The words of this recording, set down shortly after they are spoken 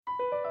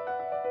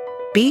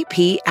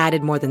BP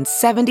added more than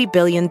 $70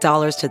 billion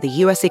to the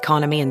U.S.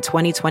 economy in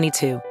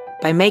 2022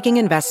 by making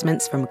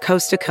investments from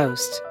coast to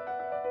coast.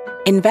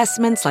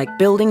 Investments like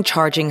building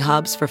charging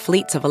hubs for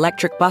fleets of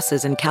electric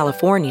buses in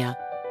California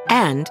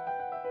and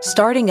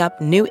starting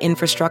up new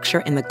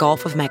infrastructure in the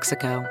Gulf of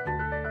Mexico.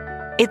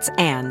 It's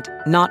and,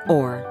 not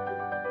or.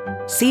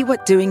 See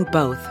what doing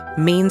both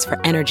means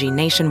for energy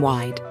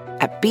nationwide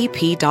at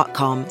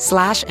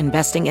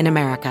bp.com/investing in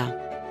America.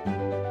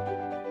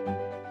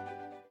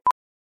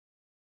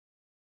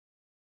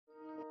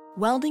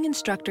 Welding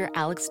instructor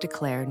Alex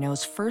DeClaire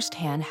knows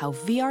firsthand how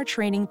VR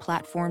training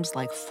platforms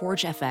like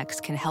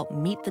ForgeFX can help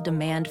meet the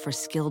demand for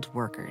skilled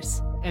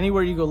workers.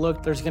 Anywhere you go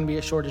look, there's going to be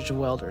a shortage of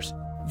welders.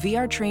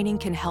 VR training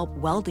can help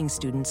welding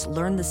students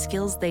learn the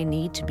skills they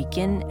need to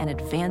begin and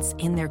advance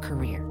in their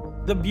career.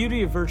 The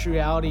beauty of virtual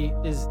reality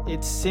is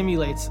it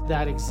simulates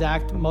that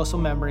exact muscle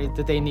memory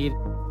that they need.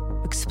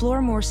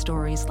 Explore more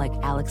stories like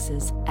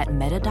Alex's at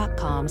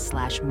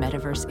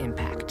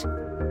meta.com/metaverseimpact.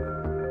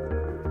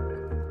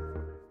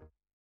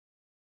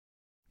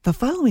 The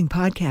following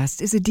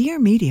podcast is a Dear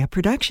Media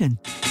production.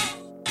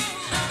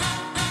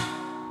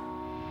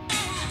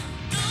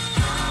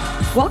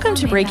 Welcome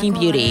to Breaking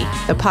Beauty,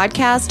 the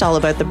podcast all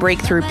about the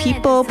breakthrough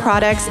people,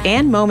 products,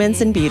 and moments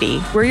in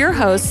beauty. We're your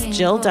hosts,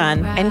 Jill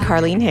Dunn and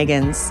Carlene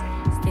Higgins.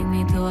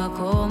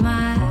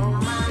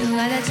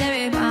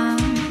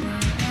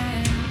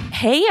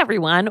 Hey,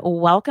 everyone.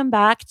 Welcome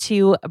back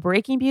to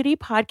Breaking Beauty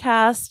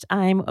podcast.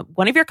 I'm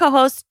one of your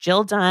co-hosts,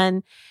 Jill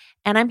Dunn,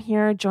 and I'm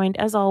here joined,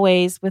 as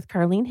always, with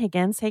Carlene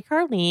Higgins. Hey,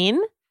 Carlene.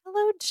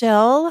 Hello,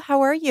 Jill.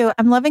 How are you?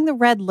 I'm loving the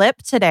red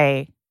lip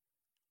today.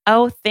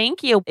 Oh,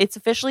 thank you. It's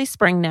officially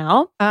spring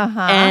now.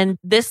 And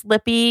this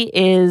lippy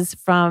is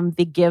from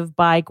the Give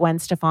by Gwen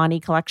Stefani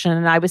collection.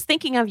 And I was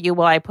thinking of you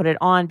while I put it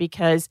on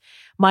because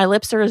my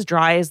lips are as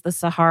dry as the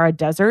Sahara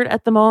Desert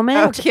at the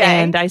moment. Okay.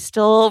 And I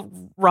still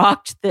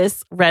rocked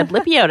this red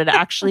lippy out. It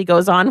actually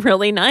goes on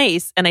really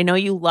nice. And I know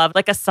you love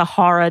like a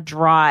Sahara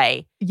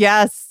dry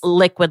Yes,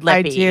 liquid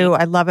lippy. I do.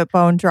 I love it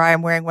bone dry.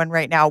 I'm wearing one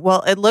right now.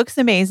 Well, it looks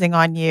amazing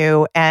on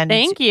you. And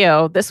Thank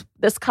you. This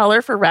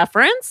color for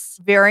reference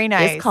very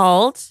nice. is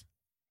called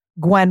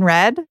Gwen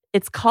Red.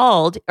 It's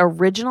called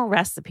Original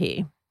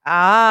Recipe.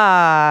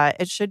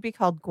 It should be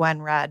called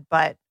Gwen Red,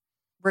 but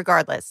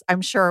regardless,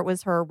 I'm sure it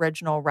was her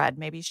original red.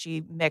 Maybe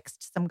she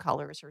mixed some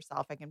colors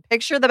herself. I can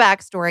picture the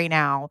backstory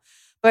now.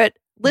 But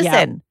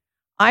listen,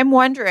 I'm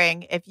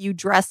wondering if you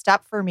dressed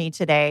up for me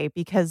today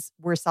because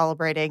we're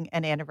celebrating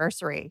an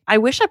anniversary. I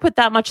wish I put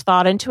that much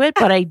thought into it,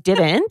 but I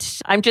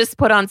didn't. I'm just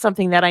put on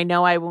something that I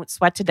know I won't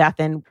sweat to death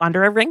in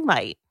under a ring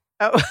light.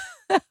 Oh,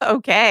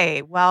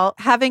 okay. Well,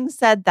 having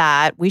said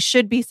that, we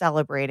should be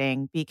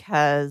celebrating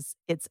because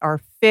it's our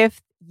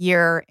 5th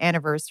year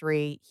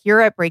anniversary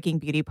here at Breaking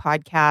Beauty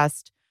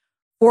Podcast.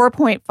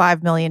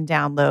 4.5 million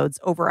downloads,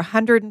 over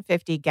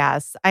 150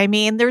 guests. I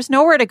mean, there's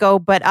nowhere to go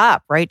but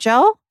up, right,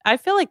 Jill? I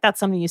feel like that's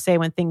something you say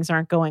when things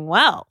aren't going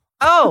well.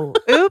 Oh,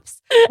 oops.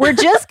 We're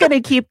just going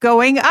to keep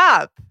going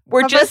up.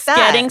 We're How just about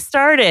that? getting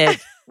started.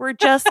 We're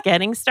just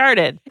getting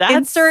started. That's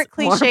Insert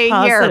cliche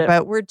more here, positive.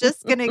 but we're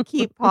just going to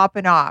keep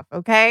popping off,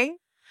 okay?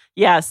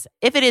 Yes.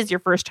 If it is your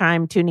first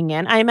time tuning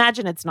in, I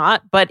imagine it's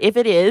not, but if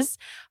it is,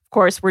 of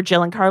course, we're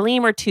Jill and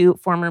Carlene. We're two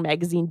former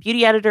magazine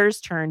beauty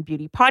editors turned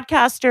beauty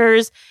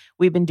podcasters.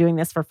 We've been doing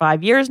this for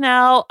 5 years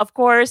now, of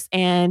course.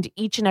 And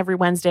each and every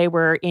Wednesday,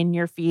 we're in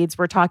your feeds.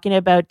 We're talking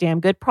about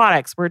damn good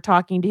products. We're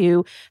talking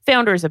to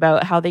founders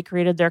about how they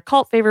created their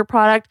cult favorite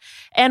product.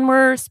 And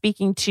we're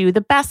speaking to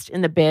the best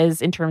in the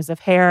biz in terms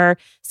of hair,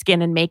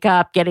 skin, and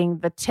makeup,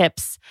 getting the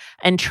tips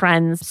and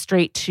trends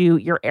straight to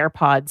your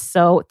AirPods.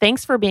 So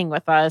thanks for being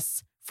with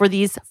us for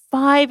these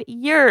 5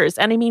 years.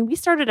 And I mean, we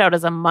started out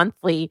as a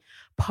monthly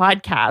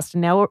podcast.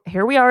 Now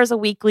here we are as a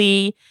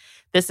weekly.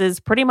 This is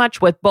pretty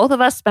much what both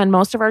of us spend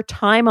most of our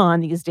time on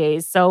these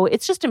days. So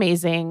it's just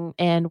amazing.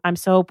 And I'm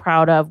so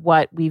proud of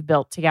what we've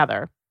built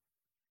together.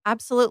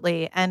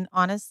 Absolutely. And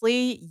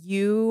honestly,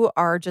 you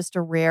are just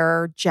a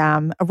rare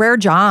gem, a rare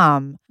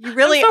jam. You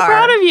really I'm so are.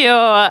 proud of you.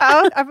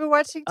 Oh, I've been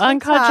watching TikTok.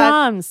 Uncut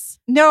Gems.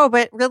 No,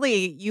 but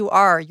really, you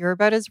are. You're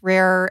about as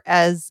rare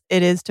as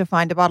it is to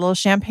find a bottle of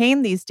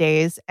champagne these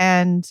days.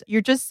 And you're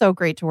just so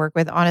great to work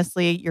with.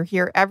 Honestly, you're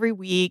here every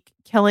week,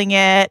 killing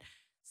it,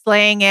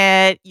 slaying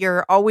it.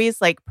 You're always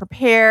like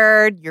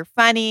prepared. You're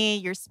funny.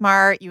 You're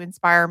smart. You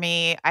inspire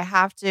me. I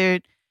have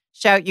to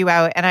shout you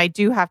out. And I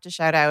do have to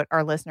shout out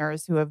our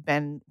listeners who have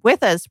been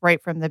with us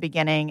right from the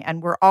beginning.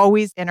 And we're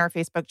always in our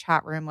Facebook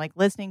chat room, like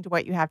listening to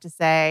what you have to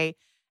say.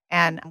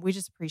 And we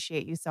just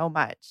appreciate you so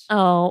much.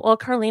 Oh, well,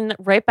 Carlene,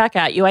 right back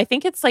at you. I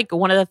think it's like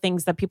one of the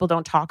things that people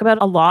don't talk about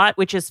a lot,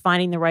 which is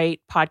finding the right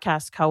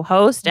podcast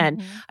co-host.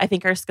 And I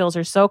think our skills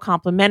are so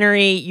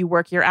complementary. You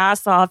work your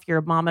ass off. You're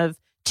a mom of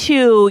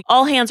 2.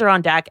 All hands are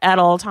on deck at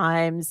all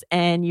times.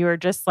 And you're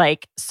just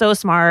like so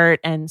smart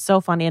and so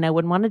funny. And I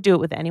wouldn't want to do it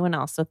with anyone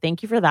else. So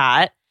thank you for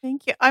that.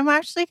 Thank you. I'm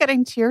actually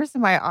getting tears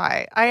in my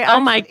eye. Oh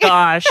my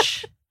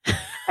gosh.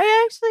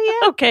 I actually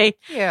am. Okay.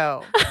 Thank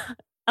you.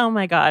 Oh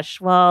my gosh.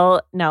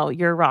 Well, no,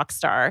 you're a rock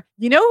star.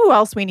 You know who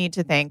else we need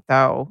to thank,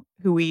 though,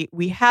 who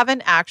we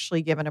haven't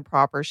actually given a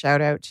proper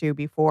shout out to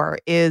before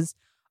is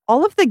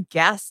all of the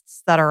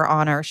guests that are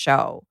on our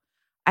show.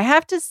 I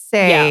have to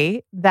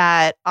say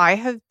that I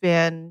have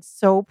been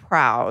so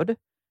proud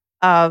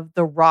of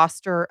the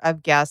roster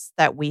of guests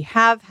that we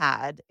have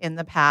had in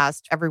the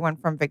past. Everyone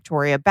from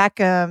Victoria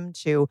Beckham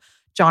to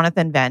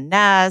Jonathan Van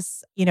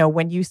Ness. You know,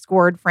 when you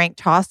scored Frank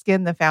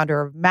Toscan, the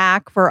founder of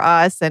Mac, for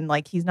us, and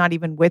like he's not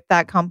even with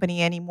that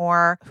company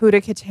anymore.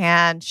 Huda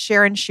Katan,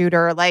 Sharon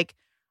Shooter. Like,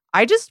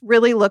 I just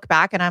really look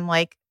back and I'm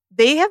like,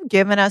 they have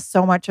given us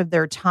so much of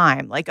their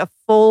time, like a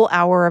full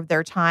hour of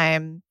their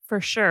time. For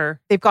sure.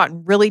 They've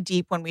gotten really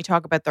deep when we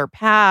talk about their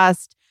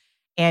past.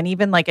 And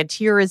even like a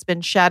tear has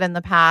been shed in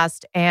the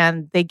past,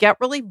 and they get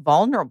really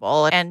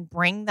vulnerable and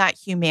bring that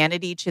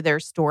humanity to their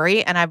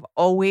story. And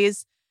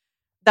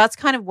that's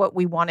kind of what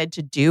we wanted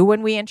to do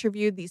when we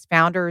interviewed these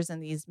founders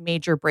and these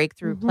major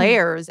breakthrough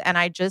players. And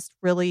I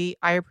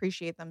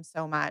appreciate them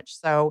so much.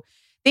 So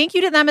thank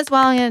you to them as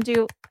well. I'm going to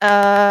do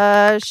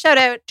a shout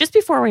out. Just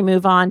before we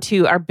move on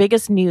to our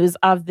biggest news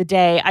of the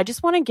day, I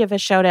just want to give a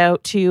shout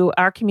out to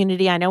our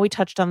community. I know we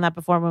touched on that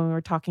before when we were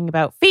talking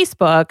about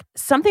Facebook.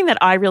 Something that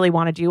I really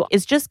want to do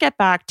is just get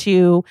back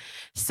to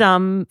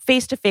some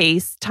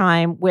face-to-face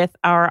time with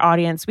our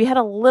audience. We had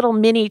a little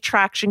mini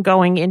traction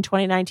going in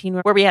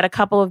 2019 where we had a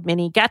couple of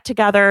mini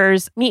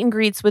get-togethers, meet and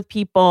greets with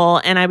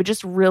people. And I would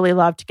just really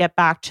love to get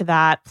back to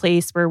that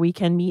place where we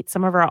can meet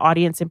some of our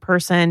audience in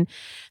person.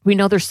 We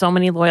know there's so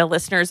many loyal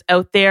listeners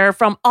out there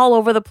from all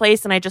over the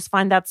place. And I just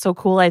find that so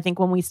cool. I think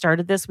when we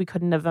started this, we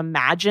couldn't have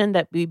imagined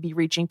that we'd be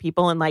reaching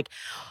people in like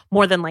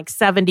more than like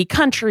 70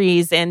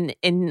 countries and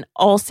in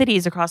all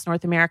cities across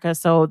North America.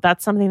 So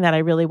that's something that I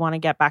really want to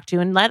get back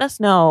to. And let us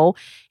know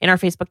in our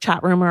Facebook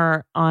chat room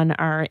or on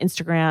our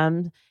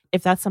Instagram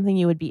if that's something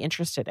you would be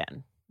interested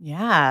in.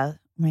 Yeah. Oh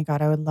my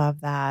God, I would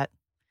love that.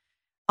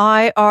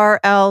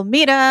 IRL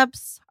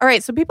meetups. All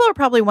right. So people are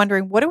probably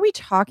wondering, what are we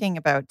talking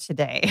about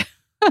today?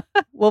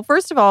 Well,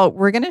 first of all,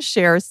 we're going to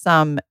share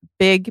some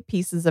big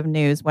pieces of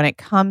news when it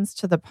comes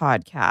to the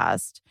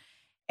podcast.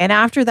 And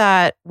after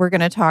that, we're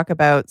going to talk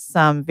about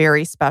some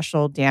very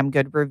special Damn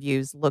Good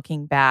reviews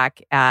looking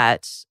back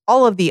at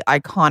all of the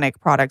iconic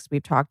products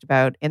we've talked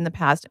about in the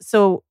past.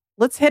 So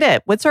let's hit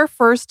it. What's our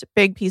first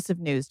big piece of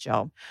news,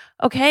 Jill?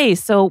 Okay,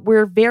 so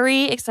we're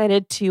very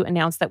excited to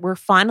announce that we're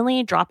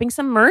finally dropping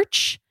some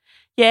merch.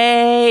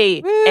 Yay!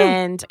 Woo.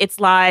 And it's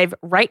live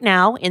right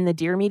now in the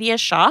Dear Media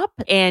shop.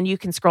 And you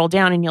can scroll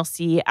down and you'll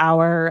see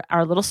our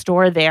little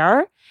store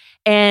there.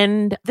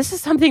 And this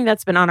is something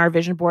that's been on our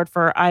vision board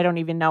for I don't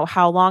even know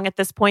how long at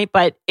this point,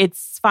 but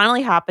it's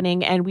finally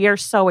happening. And we are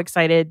so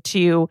excited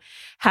to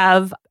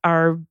have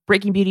our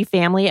Breaking Beauty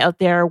family out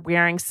there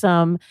wearing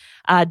some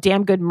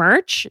Damn Good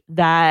merch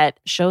that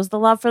shows the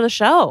love for the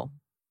show.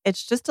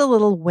 It's just a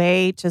little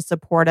way to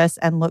support us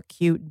and look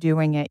cute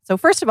doing it. So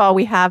first of all,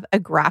 we have a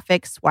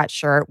graphic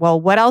sweatshirt. Well,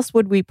 what else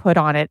would we put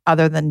on it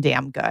other than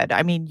damn good?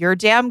 I mean, you're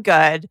damn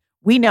good.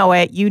 We know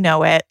it. You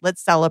know it.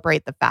 Let's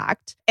celebrate the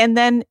fact. And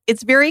then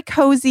it's very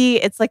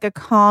cozy. It's like a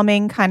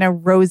calming kind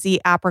of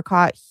rosy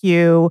apricot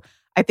hue.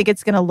 I think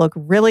it's going to look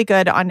really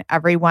good on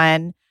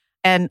everyone.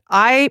 And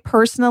I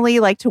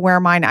personally like to wear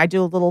mine. I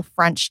do a little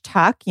French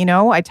tuck, you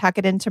know, I tuck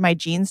it into my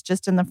jeans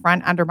just in the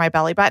front under my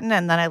belly button,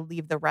 and then I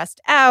leave the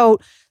rest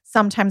out.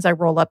 Sometimes I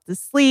roll up the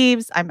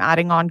sleeves. I'm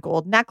adding on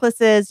gold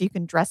necklaces. You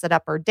can dress it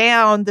up or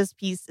down. This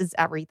piece is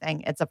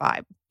everything. It's a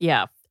vibe.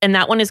 Yeah. And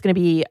that one is going to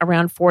be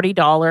around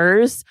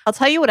 $40. I'll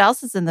tell you what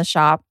else is in the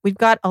shop. We've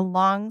got a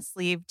long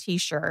sleeve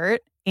t-shirt,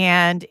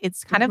 and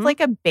it's kind of like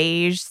a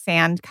beige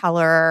sand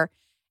color.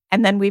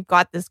 And then we've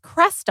got this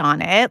crest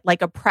on it,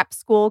 like a prep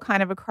school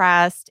kind of a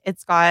crest.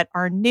 It's got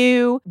our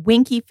new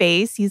Winky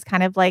face. He's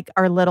kind of like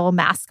our little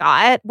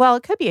mascot. Well,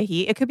 it could be a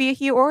he. It could be a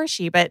he or a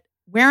she, but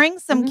wearing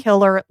some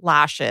killer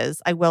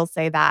lashes. I will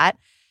say that.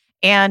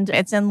 And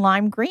it's in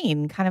lime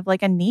green, kind of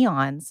like a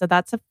neon. So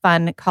that's a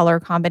fun color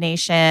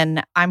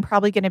combination. I'm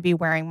probably going to be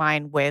wearing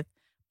mine with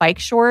bike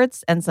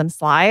shorts and some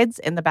slides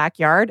in the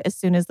backyard as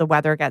soon as the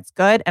weather gets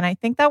good. And I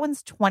think that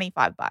one's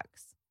 $25.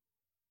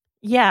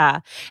 Yeah.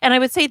 And I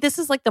would say this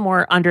is like the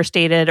more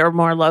understated or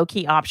more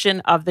low-key option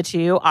of the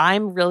two.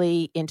 I'm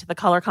really into the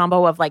color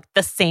combo of like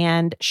the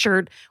sand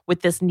shirt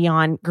with this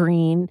neon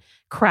green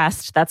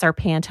crest. That's our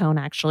Pantone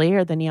actually,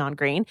 or the neon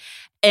green.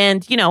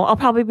 And, you know, I'll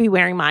probably be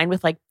wearing mine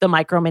with like the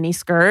micro mini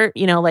skirt,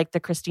 you know, like the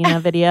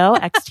Christina video,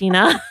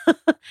 X-Tina.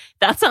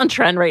 That's on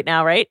trend right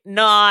now, right?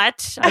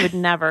 Not. I would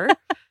never.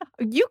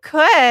 You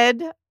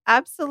could.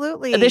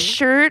 Absolutely. The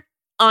shirt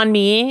on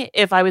me,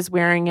 if I was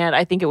wearing it,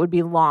 I think it would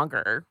be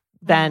longer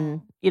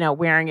than, you know,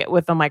 wearing it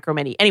with a micro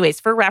mini. Anyways,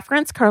 for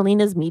reference,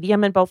 Carlene is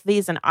medium in both of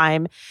these and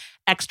I'm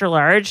extra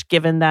large,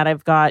 given that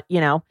I've got,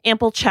 you know,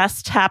 ample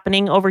chest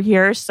happening over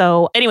here.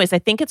 So anyways, I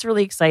think it's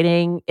really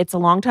exciting. It's a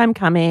long time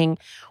coming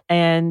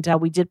and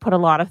we did put a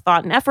lot of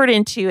thought and effort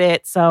into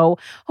it. So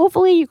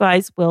hopefully you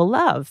guys will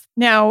love.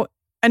 Now,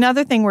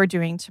 another thing we're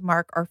doing to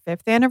mark our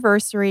 5th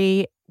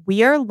anniversary,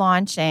 we are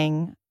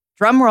launching,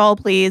 drum roll,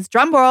 please,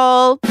 drum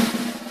roll.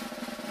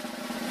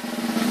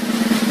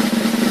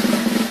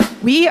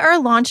 We are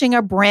launching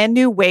a brand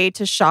new way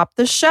to shop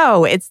the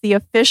show. It's the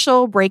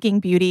official Breaking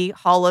Beauty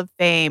Hall of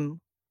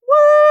Fame.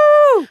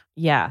 Woo!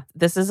 Yeah,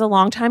 this is a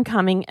long time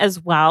coming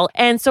as well.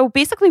 And so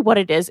basically what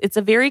it is, it's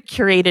a very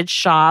curated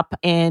shop,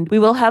 and we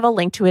will have a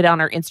link to it on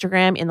our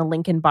Instagram in the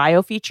link in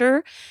bio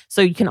feature.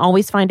 So you can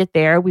always find it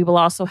there. We will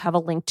also have a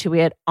link to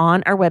it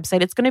on our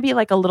website. It's going to be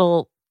like a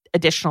little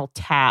additional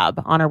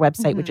tab on our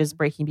website, which is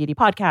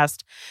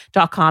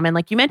breakingbeautypodcast.com. And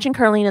like you mentioned,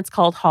 Carlene, it's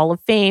called Hall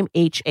of Fame,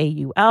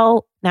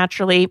 HAUL,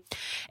 naturally.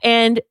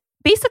 And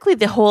basically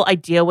the whole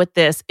idea with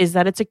this is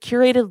that it's a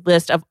curated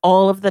list of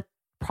all of the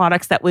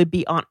products that would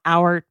be on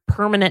our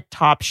permanent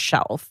top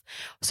shelf.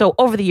 So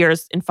over the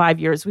years, in 5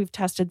 years, we've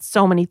tested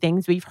so many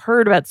things. We've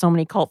heard about so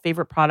many cult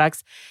favorite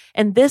products.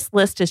 And this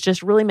list is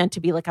just really meant to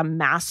be like a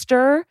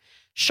master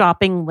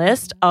shopping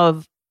list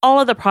of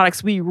all of the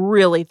products we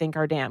really think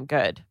are damn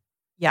good.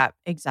 Yeah,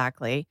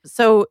 exactly.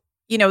 So,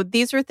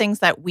 these are things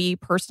that we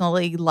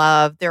personally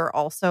love. They're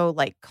also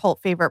like cult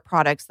favorite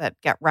products that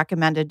get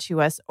recommended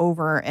to us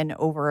over and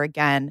over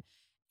again.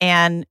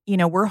 And,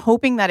 we're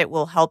hoping that it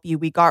will help you.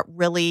 We got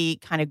really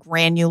kind of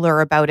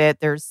granular about it.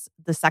 There's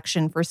the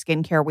section for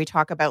skincare. We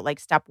talk about like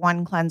step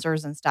 1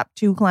 cleansers and step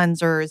 2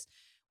 cleansers.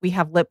 We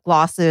have lip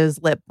glosses,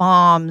 lip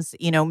balms,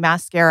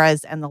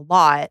 mascaras and the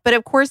lot. But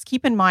of course,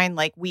 keep in mind,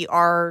 like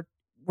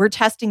we're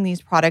testing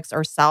these products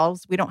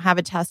ourselves. We don't have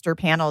a tester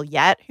panel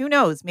yet. Who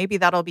knows? Maybe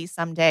that'll be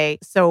someday.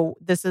 So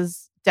this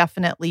is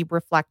definitely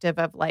reflective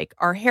of like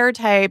our hair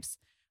types,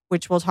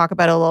 which we'll talk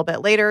about a little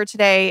bit later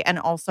today, and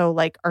also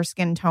like our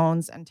skin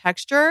tones and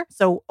texture.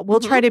 So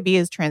we'll try to be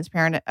as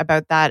transparent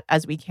about that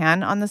as we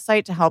can on the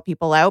site to help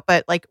people out.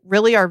 But like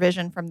really our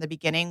vision from the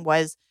beginning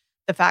was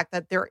the fact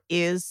that there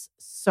is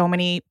so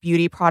many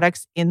beauty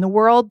products in the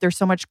world. There's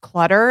so much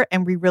clutter,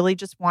 and we really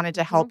just wanted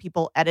to help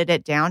people edit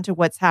it down to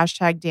what's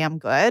 #damn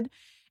good.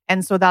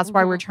 And so that's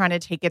why we're trying to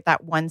take it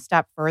that one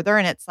step further.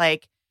 And it's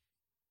like,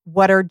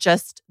 what are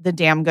just the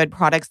damn good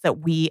products that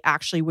we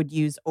actually would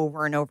use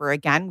over and over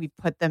again? We've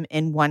put them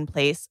in one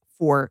place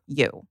for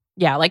you.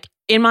 Yeah, like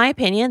in my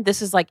opinion,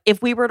 this is like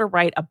if we were to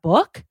write a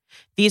book,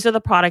 these are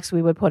the products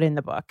we would put in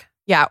the book.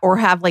 Yeah, or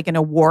have like an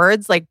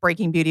awards, like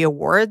Breaking Beauty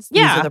Awards.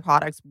 These are the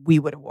products we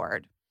would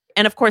award.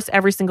 And of course,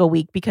 every single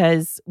week,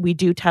 because we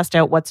do test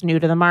out what's new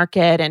to the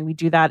market, and we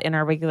do that in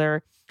our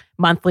regular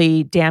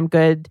monthly damn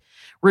good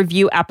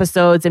review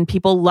episodes, and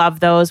people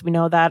love those. We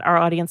know that our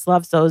audience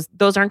loves those.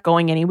 Those aren't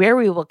going anywhere.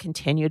 We will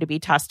continue to be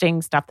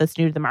testing stuff that's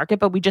new to the market,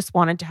 but we just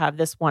wanted to have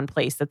this one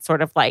place that's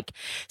sort of like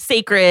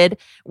sacred,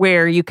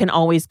 where you can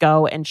always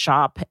go and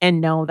shop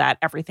and know that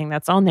everything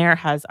that's on there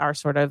has our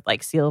sort of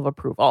like seal of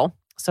approval,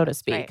 so to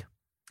speak. Right.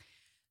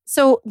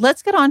 So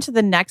let's get on to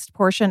the next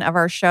portion of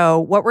our show.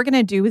 What we're going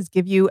to do is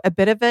give you a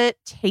bit of a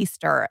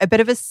taster, a bit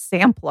of a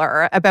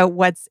sampler about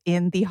what's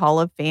in the Hall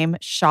of Fame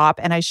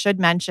shop. And I should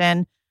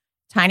mention,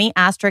 tiny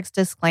asterisk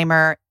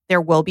disclaimer,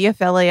 there will be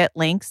affiliate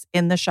links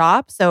in the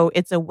shop. So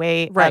it's a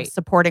way of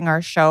supporting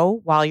our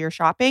show while you're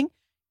shopping.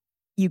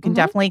 You can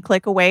definitely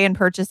click away and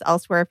purchase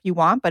elsewhere if you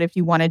want. But if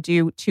you want to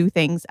do 2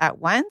 things at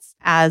once,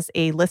 as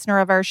a listener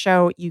of our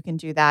show, you can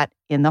do that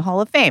in the Hall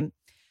of Fame.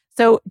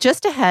 So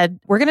just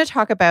ahead, we're going to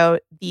talk about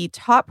the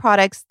top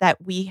products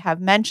that we have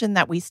mentioned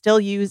that we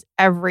still use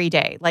every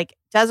day, like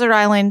Desert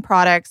Island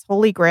products,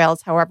 holy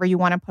grails, however you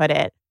want to put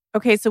it.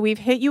 Okay, so we've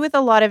hit you with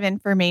a lot of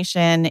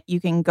information. You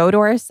can go to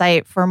our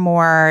site for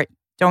more.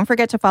 Don't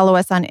forget to follow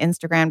us on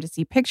Instagram to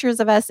see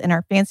pictures of us in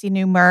our fancy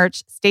new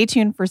merch. Stay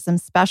tuned for some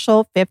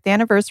special 5th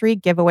anniversary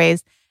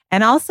giveaways,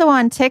 and also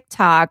on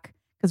TikTok,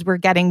 because we're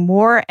getting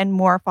more and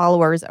more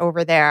followers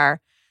over there.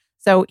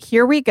 So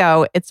here we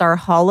go. It's our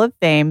Hall of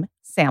Fame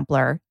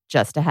sampler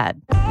just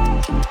ahead.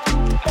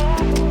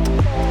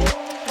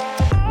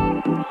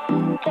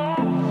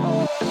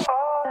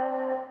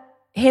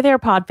 Hey there,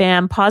 Pod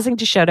Fam. Pausing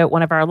to shout out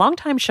one of our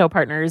longtime show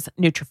partners,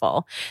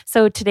 Nutrafol.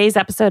 So today's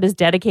episode is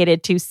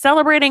dedicated to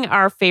celebrating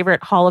our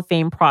favorite Hall of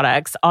Fame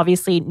products.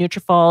 Obviously,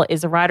 Nutrafol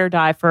is a ride or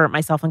die for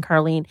myself and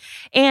Carlene,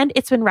 and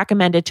it's been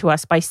recommended to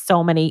us by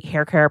so many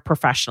hair care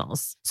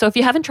professionals. So if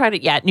you haven't tried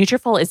it yet,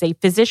 Nutrafol is a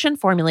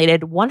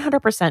physician-formulated,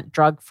 100%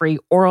 drug-free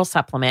oral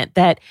supplement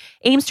that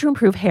aims to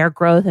improve hair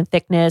growth and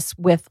thickness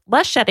with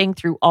less shedding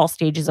through all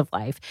stages of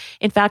life.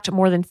 In fact,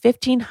 more than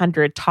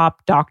 1,500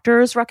 top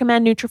doctors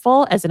recommend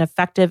Nutrafol as an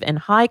effective and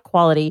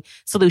high-quality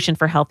solution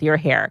for healthier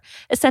hair.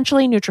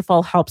 Essentially,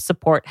 Nutrafol helps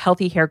support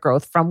healthy hair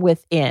growth from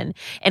within,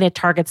 and it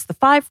targets the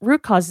 5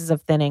 root causes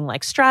of thinning,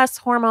 like stress,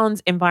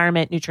 hormones,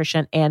 environment,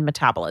 nutrition, and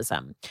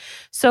metabolism.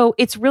 So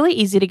it's really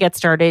easy to get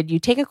started. You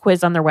take a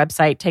quiz on their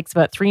website, takes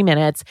about 3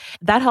 minutes.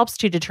 That helps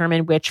to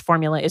determine which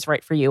formula is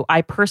right for you.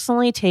 I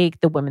personally take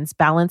the Women's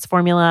Balance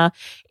formula.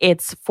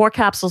 It's 4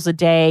 capsules a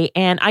day,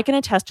 and I can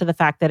attest to the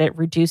fact that it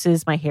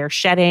reduces my hair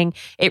shedding.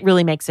 It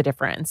really makes a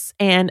difference.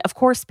 And of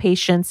course,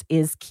 patience is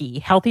is key.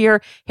 Healthier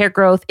hair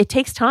growth, it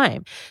takes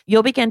time.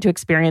 You'll begin to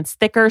experience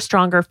thicker,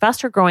 stronger,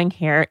 faster growing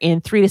hair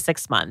in 3 to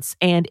 6 months.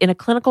 And in a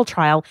clinical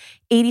trial,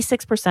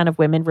 86% of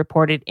women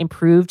reported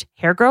improved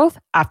hair growth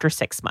after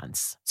 6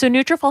 months. So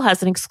Nutrafol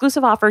has an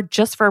exclusive offer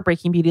just for our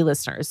Breaking Beauty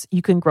listeners.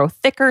 You can grow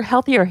thicker,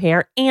 healthier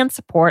hair and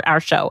support our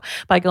show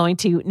by going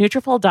to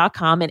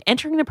Nutrafol.com and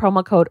entering the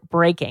promo code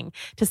BREAKING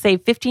to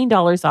save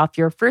 $15 off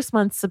your first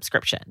month's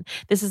subscription.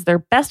 This is their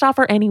best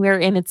offer anywhere,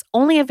 and it's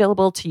only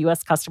available to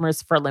U.S.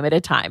 customers for a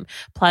limited time.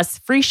 Plus,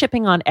 free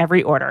shipping on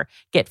every order.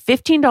 Get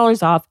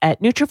 $15 off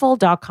at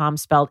Nutrafol.com,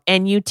 spelled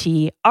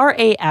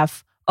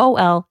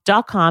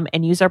Nutrafol.com,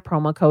 and use our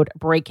promo code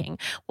BREAKING.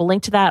 We'll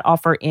link to that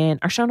offer in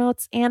our show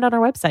notes and on our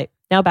website.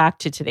 Now back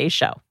to today's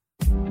show.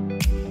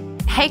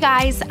 Hey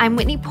guys, I'm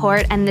Whitney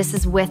Port, and this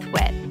is With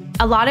Wit.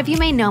 A lot of you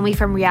may know me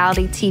from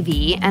reality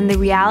TV, and the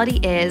reality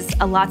is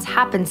a lot's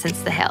happened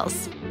since The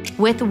Hills.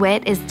 With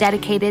Wit is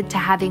dedicated to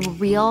having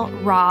real,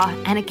 raw,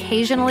 and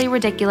occasionally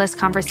ridiculous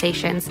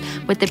conversations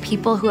with the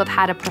people who have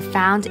had a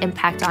profound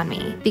impact on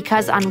me.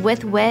 Because on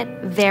With Wit,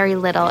 very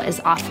little is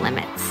off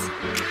limits.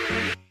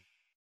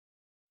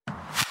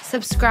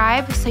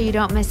 Subscribe so you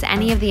don't miss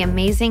any of the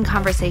amazing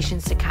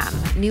conversations to come.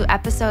 New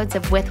episodes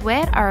of With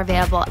Wit are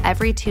available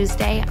every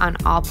Tuesday on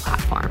all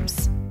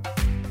platforms.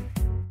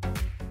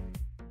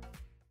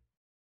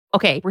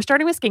 Okay, we're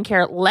starting with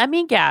skincare. Let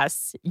me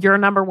guess your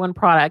number one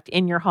product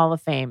in your Hall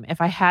of Fame. If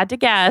I had to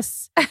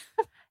guess,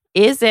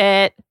 is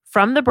it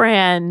from the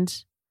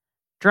brand,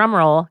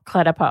 drumroll,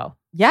 Clé de Peau?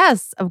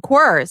 Yes, of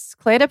course.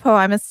 Clé de Peau,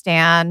 I'm a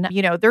stan.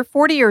 You know, they're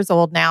 40 years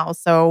old now,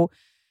 so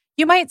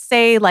you might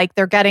say like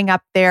they're getting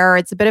up there.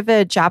 It's a bit of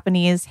a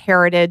Japanese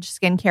heritage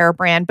skincare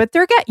brand, but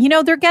they're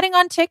getting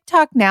on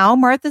TikTok now.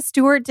 Martha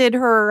Stewart did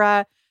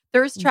her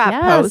thirst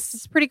trap post.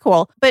 It's pretty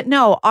cool. But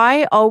no,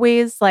 I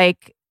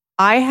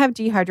have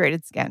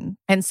dehydrated skin.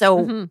 And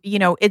so, you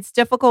know, it's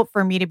difficult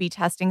for me to be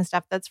testing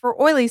stuff that's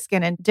for oily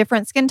skin and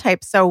different skin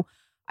types. So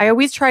I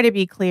always try to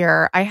be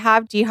clear. I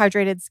have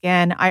dehydrated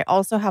skin. I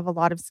also have a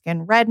lot of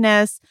skin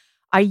redness.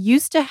 I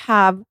used to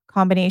have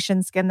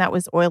combination skin that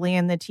was oily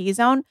in the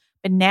T-zone.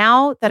 But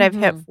now that I've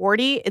hit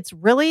 40, it's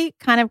really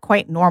kind of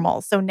quite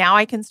normal. So now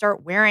I can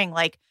start wearing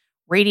like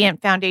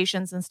radiant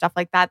foundations and stuff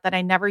like that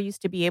I never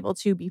used to be able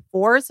to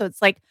before. So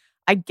it's like,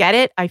 I get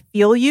it. I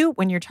feel you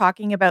when you're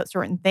talking about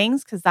certain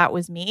things because that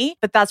was me,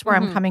 but that's where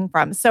I'm coming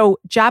from. So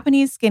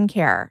Japanese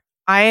skincare,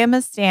 I am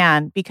a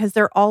stan because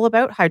they're all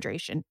about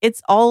hydration.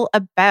 It's all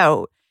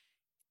about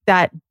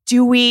that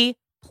dewy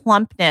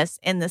plumpness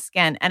in the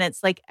skin. And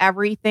it's like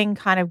everything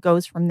kind of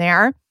goes from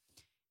there.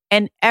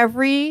 And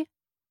every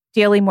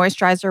daily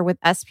moisturizer with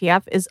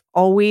SPF is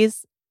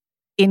always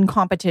in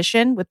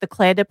competition with the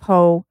Clé de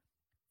Peau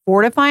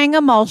fortifying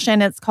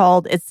emulsion. It's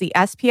the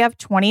SPF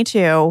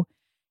 22.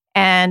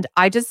 And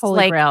I just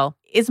Holy grail.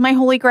 Is my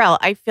holy grail.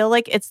 I feel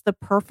like it's the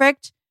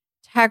perfect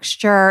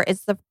texture.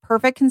 It's the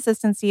perfect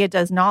consistency. It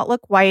does not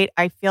look white.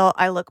 I feel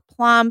I look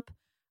plump.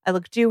 I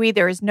look dewy.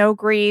 There is no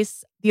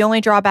grease. The only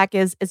drawback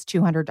is it's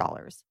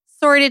 $200.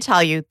 Sorry to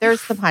tell you.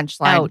 There's the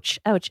punchline. Ouch,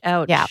 ouch,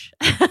 ouch. Yeah.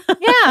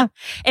 Yeah.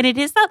 And it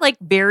is that like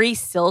very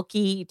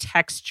silky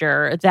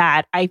texture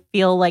that I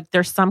feel like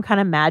there's some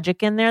kind of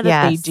magic in there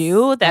that they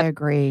do that I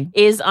agree.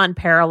 Is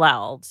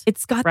unparalleled.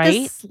 It's got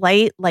this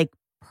slight like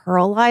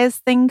pearlized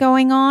thing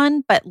going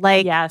on, but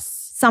like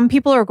some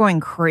people are going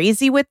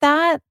crazy with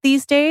that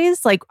these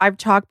days. Like I've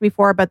talked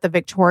before about the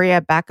Victoria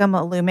Beckham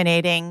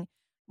illuminating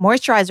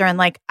moisturizer and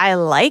like I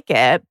like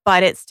it,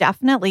 but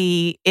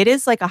it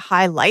is like a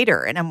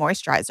highlighter in a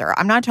moisturizer.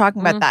 I'm not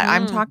talking about that.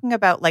 I'm talking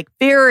about like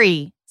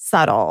very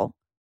subtle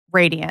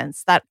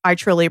radiance that I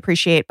truly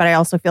appreciate, but I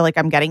also feel like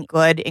I'm getting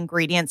good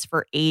ingredients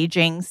for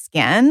aging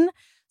skin.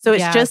 So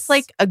it's just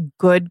like a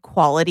good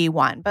quality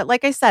one. But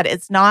like I said,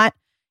 it's not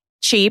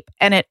cheap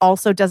and it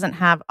also doesn't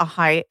have a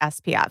high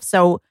SPF.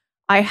 So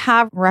I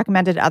have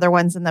recommended other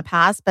ones in the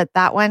past, but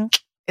that one,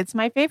 it's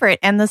my favorite.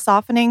 And the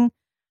softening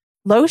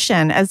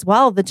lotion as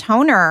well, the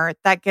toner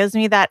that gives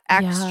me that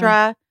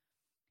extra,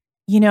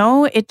 you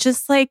know, it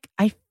just like,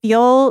 I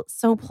feel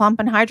so plump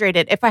and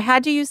hydrated. If I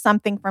had to use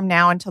something from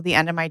now until the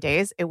end of my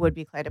days, it would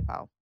be Clé de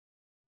Peau.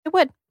 It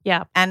would.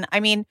 Yeah. And I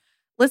mean,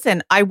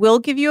 listen, I will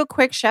give you a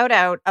quick shout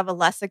out of a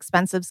less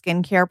expensive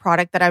skincare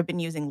product that I've been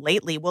using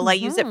lately. Will I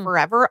use it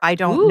forever? I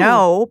don't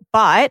know,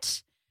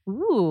 but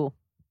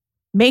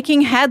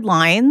making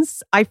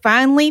headlines, I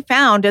finally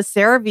found a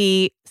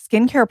CeraVe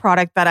skincare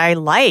product that I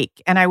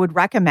like and I would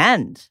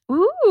recommend.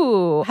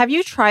 Ooh. Have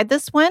you tried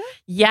this one?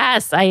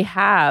 Yes, I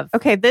have.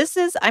 Okay, this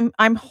is,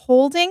 I'm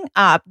holding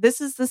up,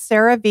 this is the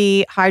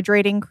CeraVe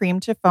Hydrating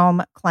Cream to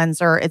Foam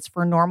Cleanser. It's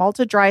for normal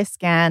to dry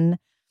skin.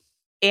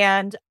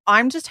 And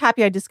I'm just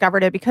happy I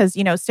discovered it because,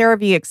 you know,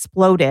 CeraVe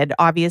exploded,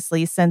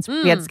 obviously, since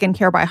we had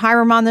Skincare by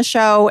Hiram on the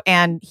show.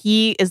 And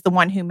he is the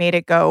one who made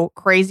it go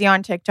crazy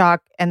on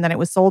TikTok. And then it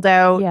was sold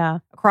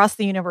out across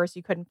the universe.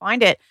 You couldn't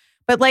find it.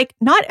 But like,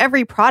 not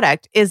every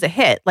product is a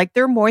hit. Like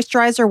their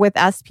moisturizer with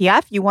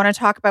SPF, you want to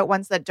talk about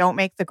ones that don't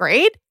make the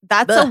grade?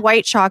 That's a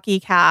white chalky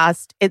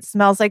cast. It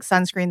smells like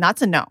sunscreen.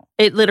 That's a no.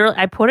 It literally,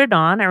 I put it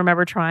on. I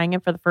remember trying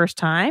it for the first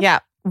time. Yeah.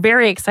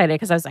 very excited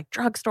because I was like,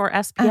 drugstore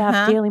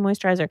SPF, daily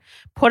moisturizer.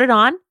 Put it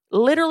on.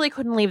 Literally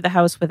couldn't leave the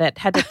house with it.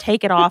 Had to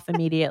take it off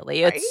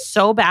immediately. Right? It's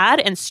so bad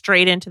and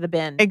straight into the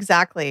bin.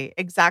 Exactly.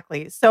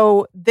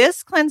 So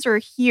this cleanser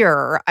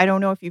here, I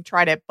don't know if you've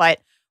tried it, but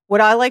what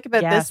I like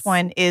about this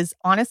one is,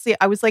 honestly,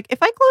 I was like, if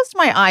I closed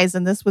my eyes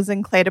and this was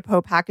in Clé de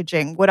Peau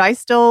packaging, would I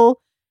still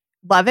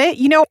love it?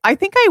 You know, I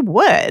think I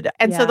would.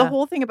 And so the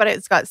whole thing about it,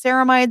 it's got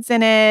ceramides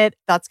in it.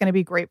 That's going to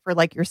be great for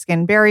like your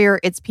skin barrier.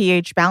 It's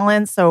pH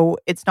balanced. So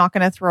it's not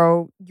going to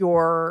throw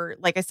your,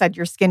 like I said,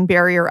 your skin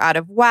barrier out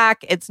of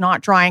whack. It's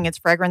not drying. It's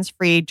fragrance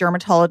free.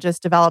 Dermatologists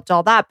developed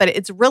all that. But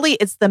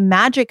it's the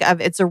magic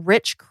of it's a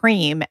rich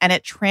cream and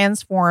it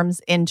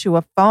transforms into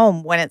a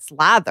foam when it's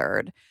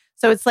lathered.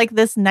 So it's like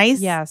this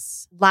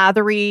nice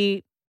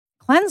lathery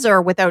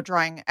cleanser without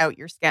drying out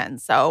your skin.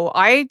 So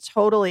I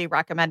totally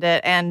recommend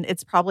it. And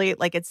it's probably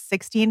like it's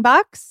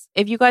 $16.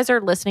 If you guys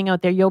are listening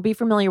out there, you'll be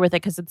familiar with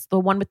it because it's the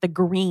one with the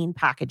green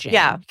packaging.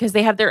 Yeah. Because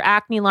they have their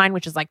acne line,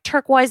 which is like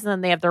turquoise, and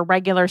then they have their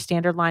regular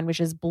standard line,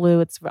 which is blue.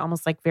 It's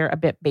almost like a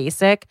bit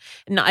basic.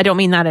 And I don't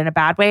mean that in a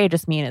bad way. I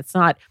just mean it's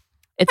not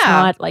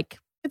like...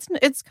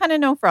 It's kind of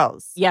no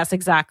frills. Yes,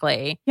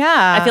 exactly.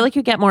 Yeah. I feel like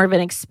you get more of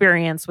an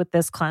experience with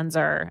this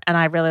cleanser, and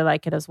I really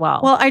like it as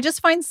well. Well, I just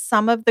find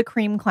some of the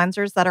cream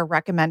cleansers that are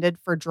recommended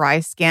for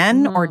dry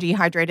skin or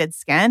dehydrated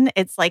skin,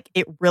 it's like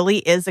it really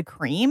is a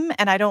cream,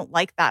 and I don't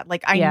like that.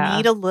 Like I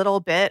need a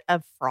little bit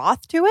of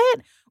froth to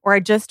it, or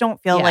I just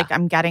don't feel like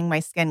I'm getting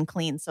my skin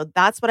clean. So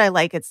that's what I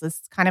like. It's this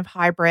kind of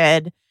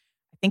hybrid.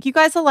 I think you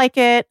guys will like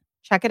it.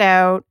 Check it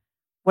out.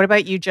 What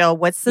about you, Jill?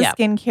 What's the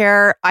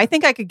skincare? I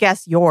think I could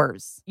guess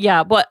yours.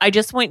 Yeah, but I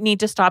just need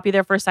to stop you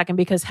there for a second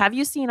because have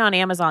you seen on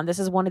Amazon, this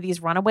is one of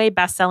these runaway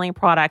best-selling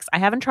products. I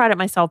haven't tried it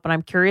myself, but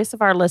I'm curious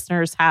if our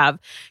listeners have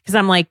because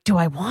I'm like, do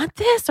I want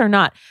this or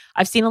not?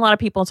 I've seen a lot of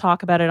people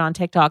talk about it on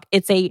TikTok.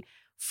 It's a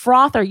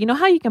frother. You know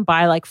how you can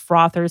buy like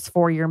frothers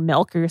for your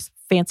milk or your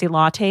fancy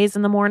lattes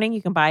in the morning?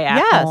 You can buy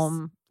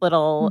at-home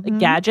little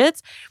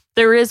gadgets.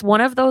 There is one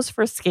of those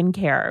for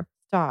skincare.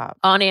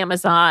 On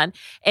Amazon,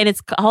 and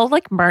it's called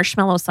like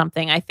marshmallow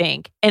something, I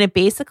think. And it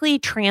basically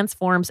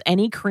transforms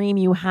any cream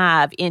you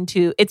have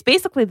into, it's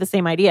basically the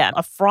same idea,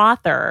 a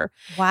frother.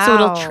 Wow. So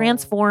it'll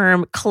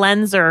transform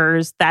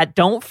cleansers that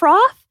don't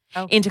froth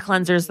into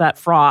cleansers that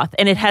froth.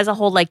 And it has a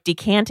whole like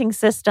decanting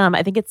system.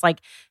 I think it's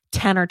like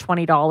 $10 or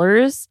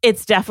 $20.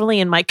 It's definitely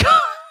in my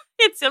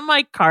It's in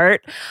my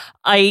cart.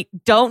 I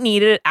don't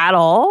need it at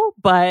all.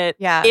 But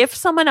if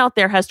someone out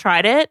there has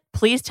tried it,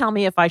 please tell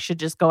me if I should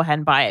just go ahead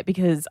and buy it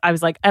because I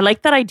was like, I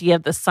like that idea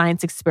of the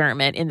science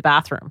experiment in the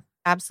bathroom.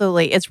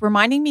 Absolutely. It's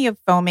reminding me of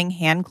foaming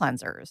hand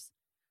cleansers.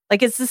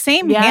 Like it's the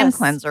same hand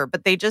cleanser,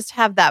 but they just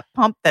have that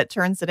pump that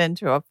turns it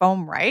into a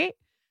foam, right?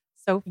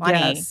 So funny.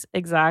 Yes,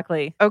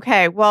 exactly.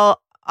 Okay.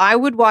 Well, I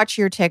would watch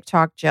your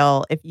TikTok,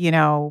 Jill, if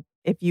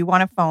you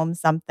want to foam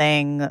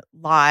something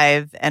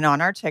live and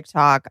on our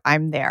TikTok,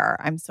 I'm there.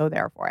 I'm so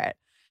there for it.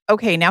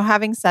 Okay, now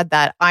having said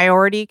that, I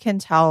already can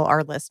tell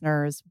our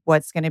listeners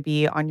what's going to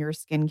be on your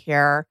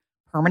skincare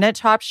permanent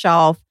top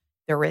shelf.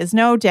 There is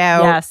no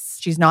doubt. Yes.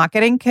 She's not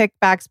getting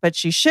kickbacks, but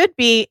she should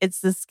be.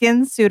 It's the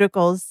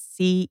SkinCeuticals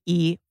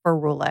CE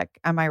Ferulic.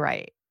 Am I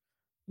right?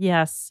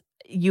 Yes,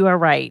 you are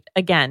right.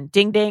 Again,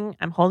 ding, ding.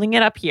 I'm holding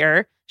it up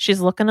here. She's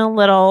looking a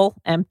little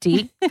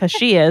empty because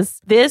she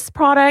is. This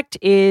product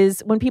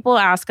is, when people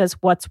ask us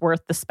what's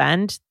worth the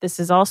spend,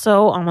 this is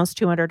also almost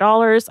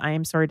 $200. I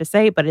am sorry to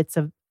say, but it's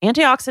an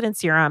antioxidant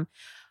serum.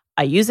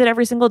 I use it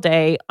every single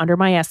day under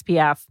my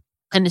SPF.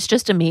 And it's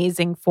just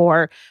amazing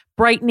for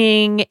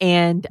brightening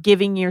and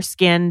giving your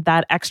skin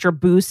that extra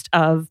boost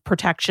of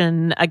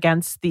protection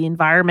against the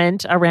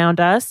environment around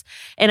us.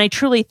 And I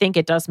truly think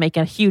it does make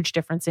a huge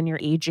difference in your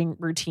aging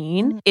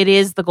routine. It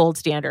is the gold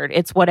standard.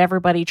 It's what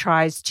everybody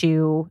tries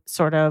to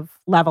sort of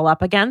level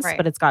up against,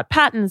 but it's got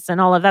patents and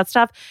all of that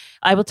stuff.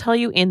 I will tell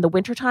you in the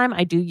wintertime,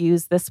 I do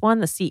use this one,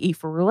 the CE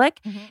Ferulic.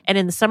 And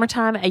in the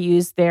summertime, I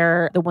use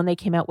the one they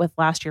came out with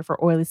last year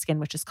for oily skin,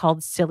 which is called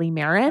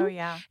Silymarin. Oh,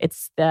 yeah.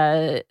 It's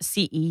the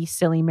CE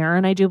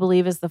Silymarin, I do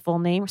believe is the full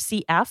name,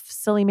 CF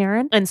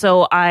Silymarin. And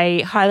so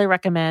I highly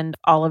recommend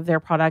all of their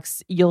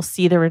products. You'll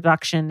see the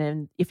reduction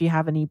in if you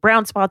have any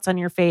brown spots on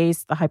your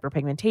face, the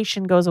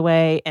hyperpigmentation goes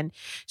away. And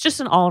it's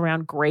just an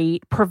all-around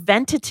great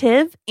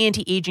preventative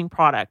anti-aging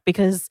product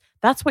because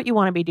that's what you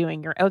want to be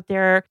doing. You're out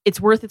there.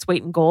 It's worth its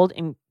weight in gold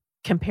and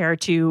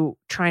compared to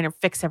trying to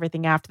fix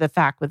everything after the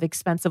fact with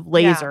expensive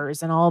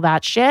lasers and all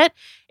that shit.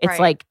 It's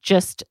like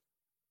just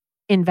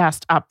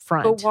invest up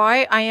front. But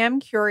why, I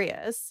am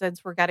curious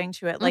since we're getting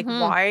to it, like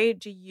why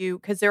do you,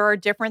 because there are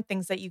different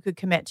things that you could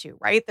commit to,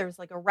 right? There's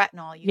like a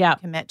retinol you can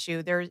commit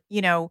to. There's,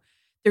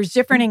 there's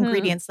different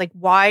ingredients. Like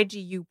why do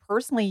you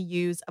personally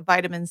use a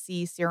vitamin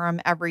C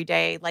serum every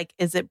day? Like,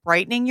 is it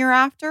brightening your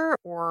after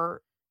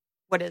or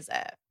what is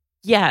it?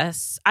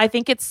 Yes, I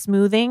think it's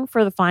smoothing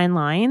for the fine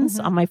lines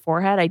on my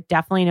forehead. I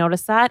definitely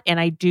notice that. And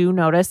I do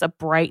notice a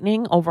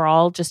brightening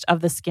overall just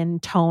of the skin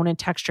tone and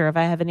texture. If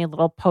I have any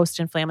little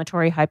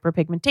post-inflammatory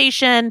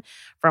hyperpigmentation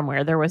from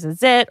where there was a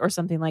zit or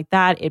something like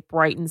that, it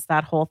brightens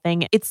that whole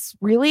thing. It's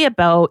really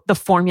about the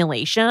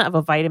formulation of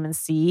a vitamin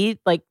C.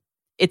 Like,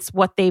 it's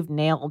what they've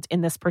nailed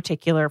in this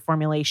particular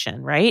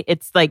formulation, right?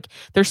 It's like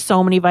there's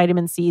so many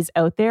vitamin C's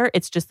out there.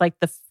 It's just like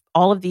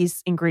all of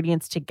these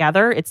ingredients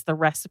together. It's the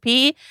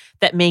recipe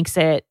that makes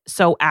it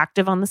so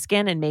active on the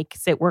skin and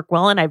makes it work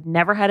well. And I've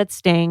never had it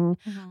sting.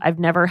 I've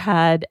never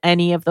had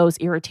any of those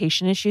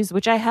irritation issues,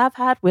 which I have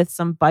had with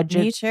some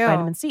budget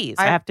vitamin C's.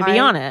 I have to be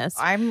honest.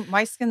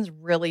 My skin's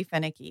really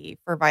finicky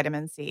for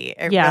vitamin C.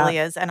 It really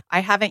is. And I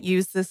haven't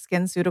used the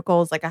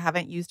SkinCeuticals. Like, I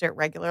haven't used it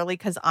regularly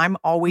because I'm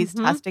always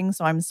testing.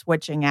 So I'm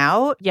switching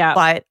out. Yeah.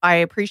 But I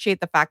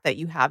appreciate the fact that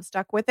you have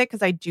stuck with it,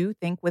 because I do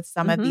think with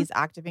some of these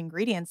active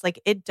ingredients,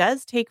 like, it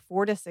does take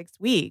 4 to 6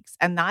 weeks.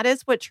 And that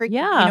is what tricky.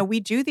 You know,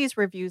 we do these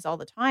reviews all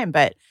the time,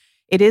 but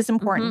it is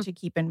important to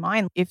keep in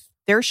mind, if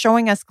they're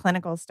showing us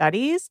clinical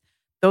studies,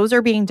 those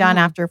are being done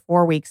after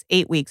 4 weeks,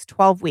 8 weeks,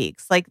 12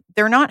 weeks. Like,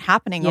 they're not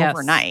happening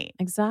overnight.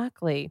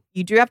 Exactly.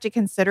 You do have to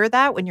consider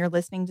that when you're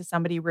listening to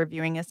somebody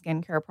reviewing a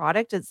skincare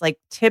product. It's like,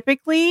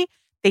 typically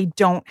they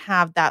don't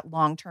have that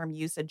long-term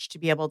usage to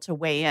be able to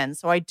weigh in.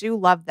 So I do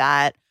love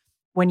that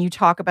when you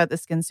talk about the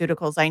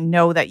SkinCeuticals, I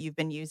know that you've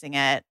been using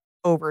it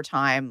over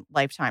time,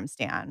 lifetime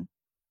Stan.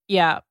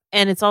 Yeah.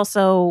 And it's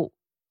also,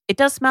 it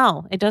does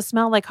smell. It does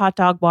smell like hot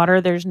dog water.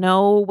 There's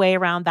no way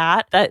around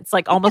that. That's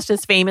like almost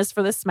as famous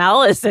for the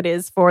smell as it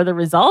is for the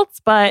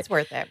results. But it's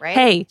worth it, right?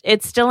 Hey,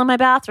 it's still in my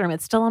bathroom.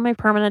 It's still on my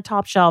permanent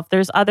top shelf.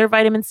 There's other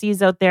vitamin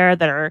C's out there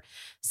that are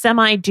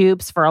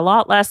semi-dupes for a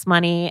lot less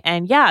money.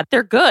 And yeah,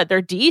 they're good.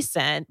 They're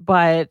decent.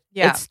 But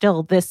it's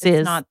still, it's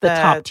not the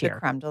top tier. The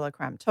creme de la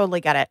creme.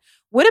 Totally get it.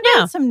 What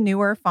about some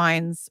newer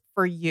finds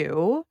for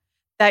you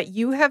that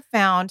you have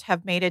found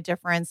have made a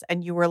difference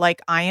and you were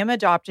like, I am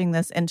adopting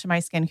this into my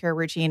skincare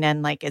routine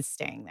and like it's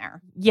staying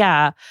there?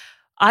 Yeah.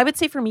 I would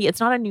say for me,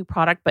 it's not a new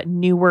product, but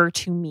newer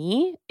to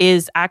me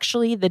is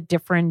actually the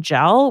Differin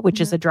Gel,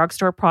 which is a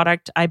drugstore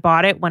product. I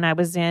bought it when I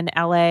was in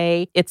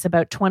LA. It's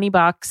about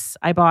 $20.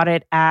 I bought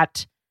it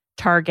at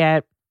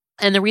Target.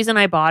 And the reason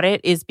I bought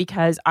it is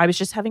because I was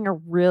just having a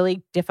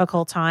really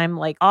difficult time,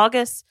 like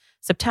August,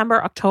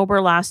 September, October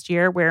last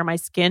year, where my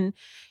skin,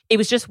 it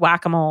was just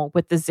whack-a-mole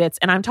with the zits.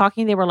 And I'm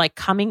talking, they were like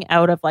coming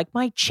out of like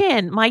my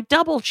chin, my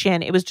double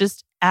chin. It was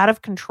just out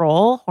of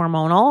control,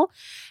 hormonal.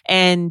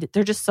 And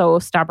they're just so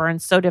stubborn,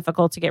 so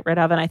difficult to get rid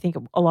of. And I think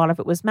a lot of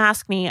it was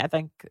maskne. I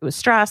think it was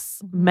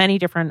stress, many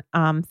different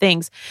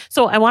things.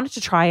 So I wanted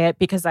to try it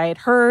because I had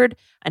heard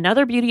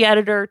another beauty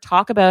editor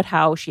talk about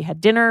how she had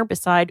dinner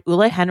beside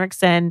Ulla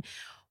Henriksen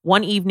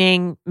one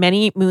evening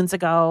many moons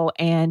ago.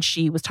 And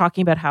she was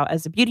talking about how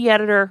as a beauty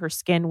editor, her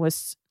skin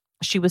was,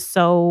 she was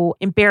so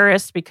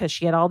embarrassed because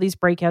she had all these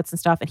breakouts and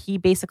stuff. And he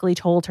basically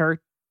told her,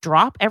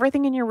 drop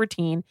everything in your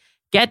routine,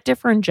 get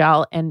Differin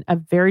Gel and a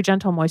very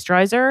gentle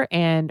moisturizer,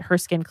 and her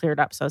skin cleared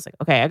up. So I was like,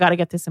 okay, I got to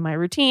get this in my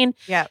routine.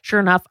 Yeah.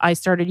 Sure enough, I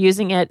started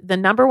using it. The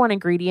number one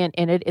ingredient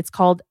in it, it's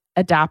called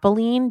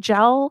adapalene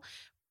gel,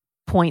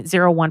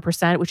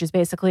 0.01%, which is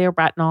basically a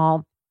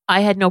retinol. I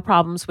had no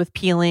problems with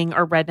peeling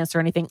or redness or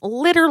anything.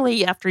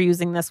 Literally after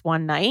using this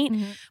one night,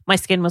 my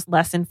skin was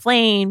less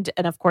inflamed.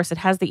 And of course, it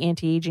has the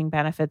anti-aging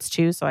benefits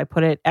too. So I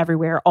put it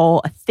everywhere,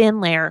 a thin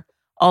layer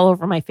all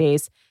over my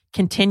face.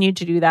 Continued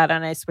to do that.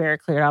 And I swear it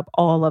cleared up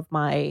all of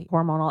my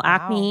hormonal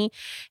acne.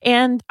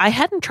 And I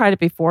hadn't tried it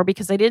before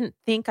because I didn't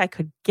think I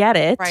could get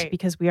it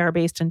because we are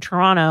based in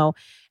Toronto.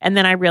 And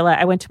then I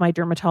realized I went to my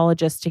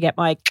dermatologist to get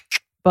my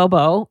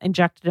Bobo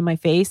injected in my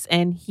face.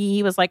 And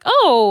he was like,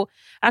 oh,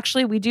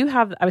 actually we do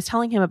have, I was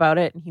telling him about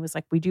it. And he was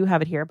like, we do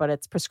have it here, but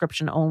it's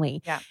prescription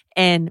only. Yeah.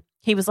 And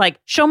he was like,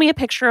 show me a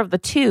picture of the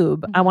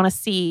tube. I want to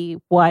see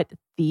what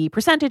the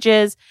percentage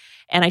is.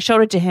 And I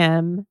showed it to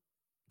him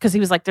because he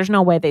was like, there's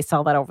no way they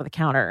sell that over the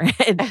counter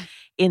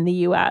in the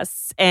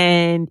US.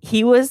 And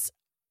he was,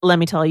 let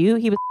me tell you,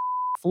 he was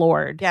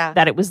floored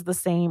that it was the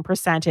same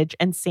percentage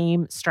and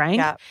same strength.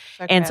 Yeah.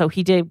 Okay. And so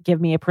he did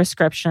give me a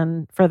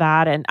prescription for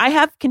that. And I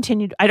have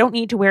continued, I don't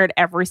need to wear it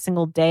every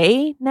single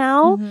day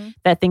now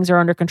that things are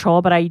under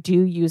control, but I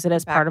do use it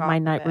as part of my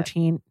night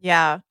routine.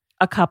 Yeah.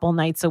 A couple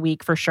nights a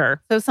week for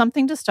sure. So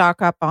something to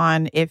stock up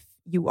on if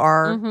you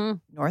are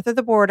north of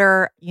the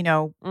border. You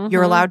know,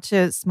 you're allowed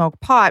to smoke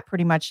pot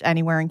pretty much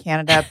anywhere in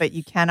Canada, but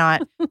you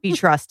cannot be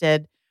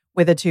trusted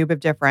with a tube of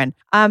Differin.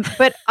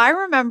 But I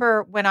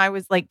remember when I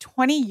was like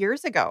 20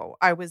 years ago,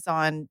 I was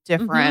on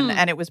Differin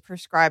and it was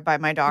prescribed by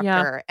my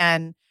doctor. Yeah.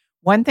 And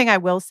one thing I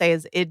will say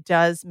is it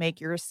does make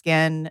your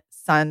skin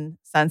sun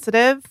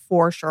sensitive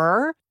for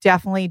sure.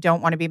 Definitely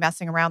don't want to be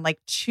messing around. Like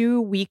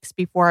 2 weeks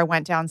before I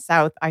went down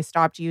south, I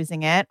stopped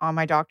using it on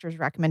my doctor's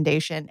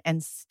recommendation.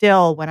 And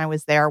still, when I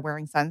was there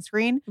wearing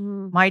sunscreen,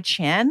 my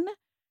chin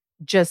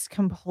just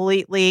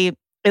completely,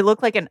 it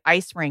looked like an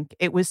ice rink.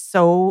 It was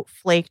so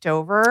flaked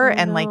over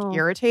and like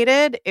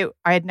irritated.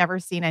 I had never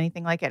seen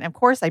anything like it. And of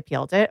course I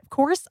peeled it.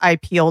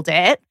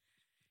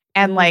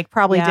 and like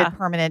probably yeah. did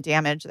permanent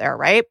damage there,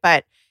 right?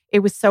 But it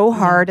was so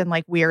hard and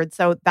like weird.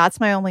 So that's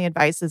my only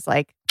advice is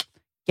like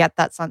get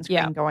that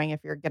sunscreen going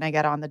if you're going to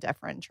get on the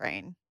different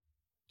train.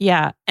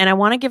 Yeah. And I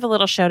want to give a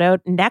little shout out.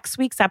 Next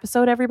week's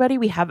episode, everybody,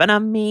 we have an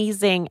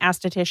amazing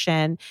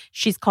esthetician.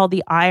 She's called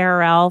the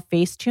IRL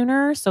Face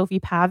Tuner, Sophie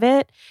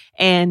Pavitt.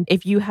 And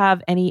if you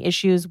have any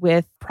issues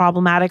with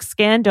problematic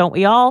skin, don't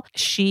we all?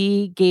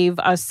 She gave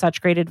us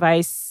such great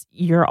advice.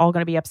 You're all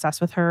going to be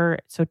obsessed with her.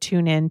 So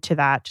tune in to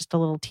that. Just a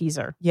little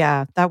teaser.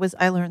 Yeah,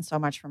 I learned so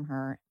much from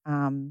her.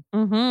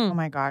 Oh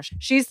my gosh.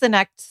 She's the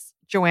next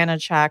Joanna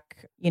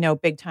Check,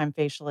 big time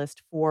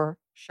facialist for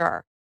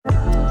sure.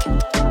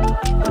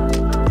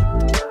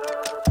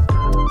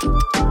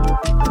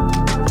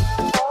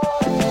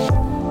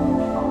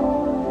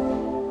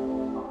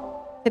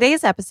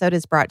 Today's episode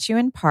is brought to you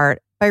in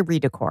part by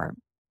Redecor.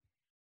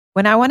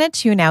 When I want to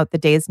tune out the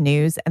day's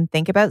news and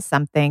think about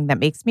something that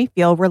makes me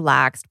feel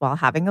relaxed while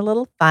having a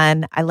little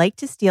fun, I like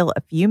to steal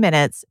a few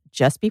minutes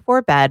just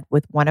before bed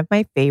with one of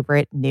my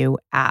favorite new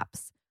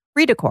apps,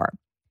 Redecor.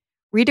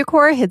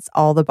 Redecor hits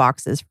all the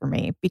boxes for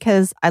me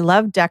because I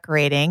love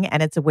decorating,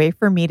 and it's a way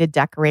for me to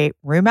decorate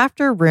room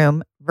after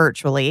room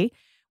virtually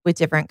with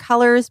different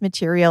colors,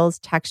 materials,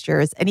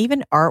 textures, and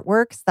even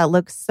artworks that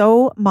look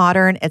so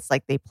modern. It's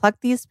like they plucked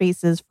these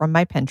spaces from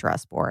my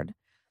Pinterest board.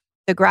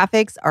 The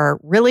graphics are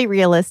really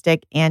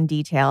realistic and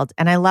detailed,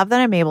 and I love that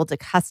I'm able to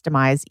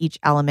customize each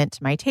element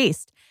to my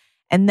taste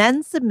and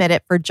then submit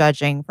it for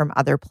judging from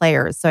other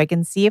players so I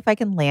can see if I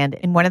can land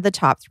in one of the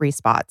top 3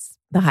 spots.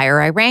 The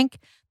higher I rank,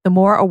 the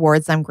more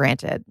awards I'm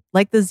granted,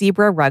 like the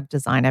zebra rug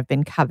design I've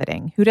been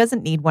coveting. Who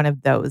doesn't need one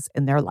of those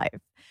in their life?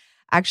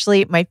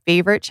 Actually, my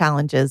favorite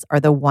challenges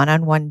are the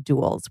one-on-one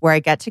duels where I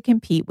get to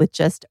compete with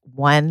just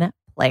one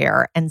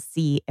player and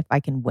see if I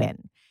can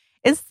win.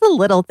 It's the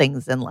little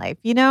things in life,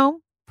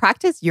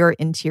 Practice your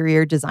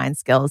interior design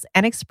skills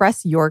and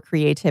express your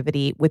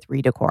creativity with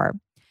Redecor.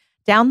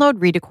 Download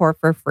Redecor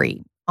for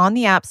free on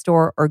the App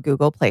Store or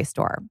Google Play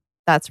Store.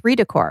 That's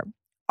Redecor,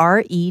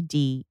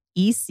 Redecor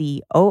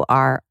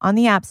on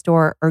the App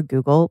Store or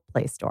Google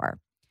Play Store.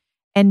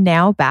 And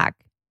now back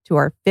to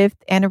our 5th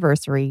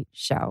anniversary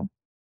show.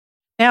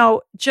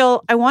 Now,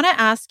 Jill, I want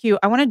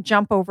to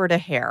jump over to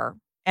hair,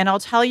 and I'll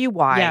tell you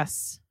why.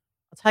 Yes.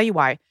 I'll tell you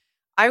why.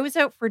 I was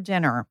out for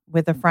dinner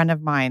with a friend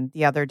of mine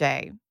the other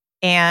day,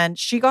 and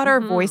she got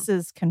our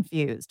voices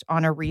confused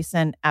on a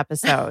recent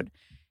episode.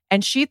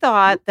 And she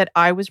thought that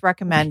I was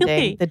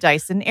recommending the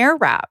Dyson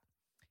Airwrap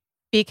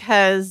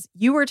because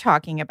you were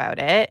talking about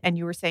it and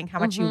you were saying how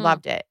much you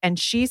loved it. And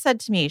she said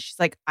to me, she's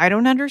like, I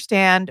don't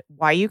understand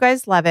why you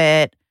guys love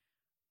it.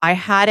 I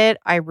had it.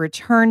 I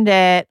returned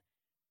it.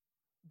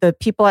 The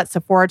people at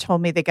Sephora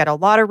told me they get a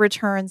lot of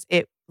returns.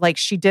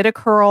 She did a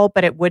curl,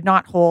 but it would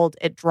not hold.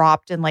 It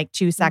dropped in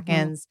 2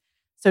 seconds.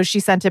 So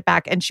she sent it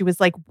back and she was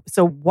like,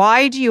 so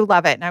why do you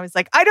love it? And I was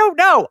like, I don't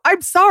know.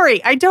 I'm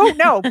sorry. I don't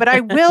know, but I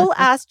will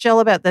ask Jill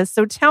about this.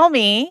 So tell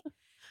me,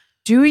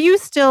 do you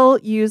still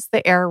use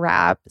the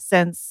Airwrap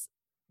since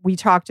we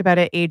talked about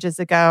it ages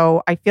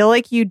ago? I feel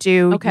like you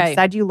do. Okay. You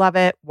said you love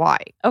it. Why?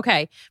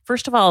 Okay.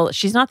 First of all,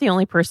 she's not the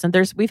only person.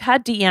 We've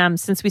had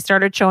DMs since we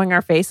started showing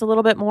our face a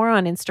little bit more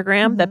on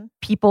Instagram that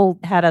people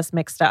had us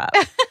mixed up.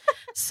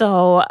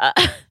 So,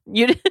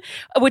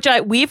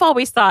 we've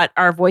always thought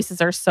our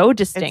voices are so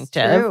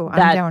distinctive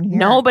that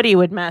nobody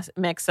would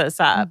mix us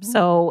up.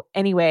 So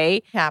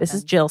anyway, this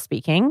is Jill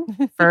speaking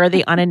for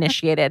the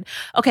uninitiated.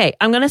 Okay,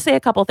 I'm going to say a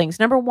couple things.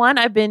 Number one,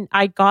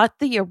 I got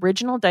the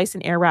original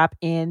Dyson Airwrap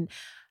in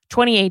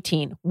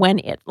 2018 when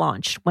it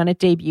launched, when it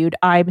debuted.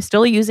 I'm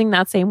still using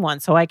that same one.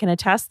 So I can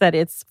attest that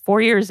it's 4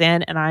 years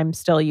in and I'm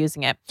still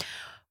using it.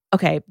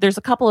 Okay, there's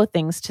a couple of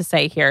things to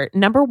say here.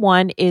 Number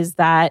one is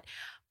that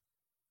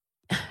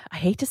I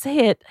hate to say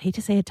it,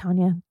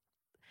 Tanya,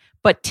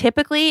 but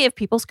typically if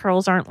people's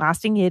curls aren't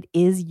lasting, it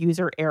is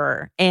user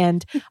error.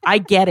 And I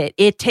get it.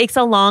 It takes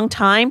a long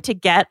time to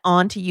get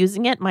onto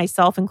using it,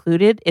 myself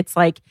included. It's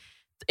like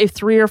if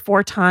 3 or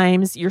 4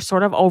 times you're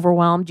sort of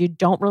overwhelmed, you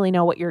don't really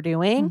know what you're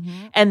doing.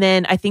 And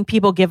then I think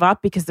people give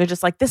up because they're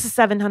just like, this is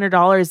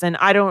 $700 and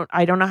I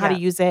don't know how to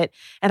use it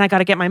and I got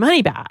to get my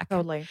money back.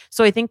 Totally.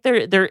 So I think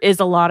there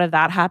is a lot of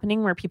that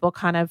happening where people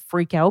kind of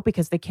freak out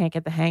because they can't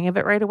get the hang of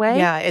it right away.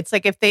 Yeah. It's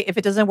like if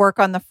it doesn't work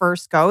on the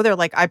first go, they're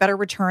like, I better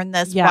return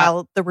this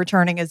while the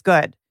returning is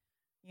good.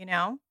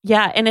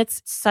 Yeah. And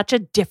it's such a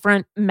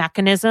different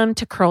mechanism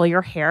to curl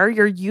your hair.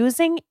 You're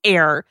using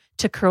air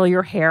to curl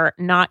your hair,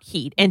 not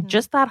heat. And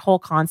just that whole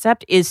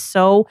concept is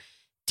so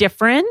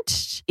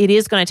different. It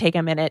is going to take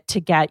a minute to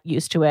get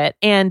used to it.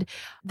 And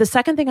the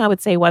second thing I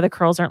would say why the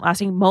curls aren't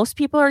lasting, most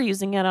people are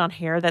using it on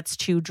hair that's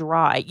too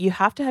dry. You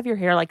have to have your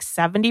hair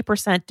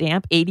 70%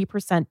 damp,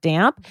 80%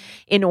 damp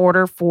in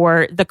order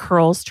for the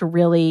curls to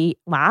really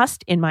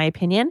last, in my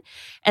opinion.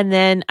 And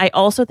then I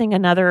also think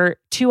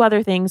two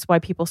other things why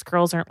people's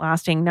curls aren't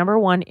lasting. Number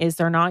one is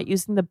they're not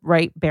using the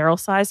right barrel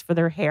size for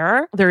their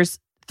hair. There's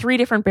 3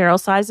 different barrel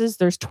sizes.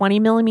 There's 20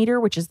 millimeter,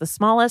 which is the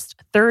smallest,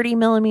 30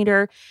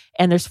 millimeter,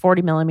 and there's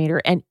 40 millimeter.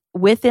 And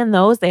within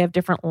those, they have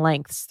different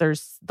lengths.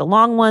 There's the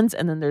long ones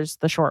and then there's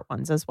the short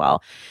ones as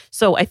well.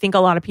 So I think a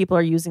lot of people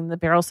are using the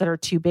barrels that are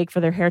too big for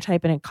their hair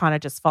type and it kind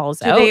of just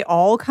falls out. Do they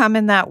all come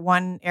in that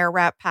one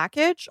Airwrap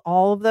package?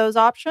 All of those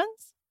options?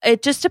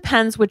 It just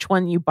depends which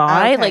one you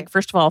buy. Okay. Like,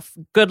 first of all,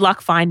 good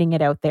luck finding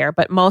it out there.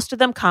 But most of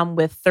them come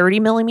with 30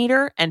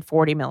 millimeter and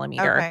 40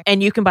 millimeter. Okay.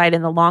 And you can buy it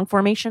in the long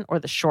formation or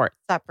the short.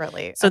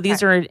 Separately. So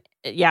these are,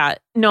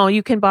 no,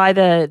 you can buy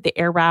the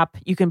Airwrap.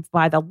 You can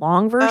buy the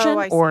long version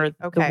I see. or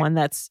Okay. the one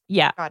that's,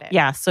 Got it.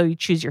 Yeah. So you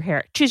choose your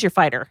hair, choose your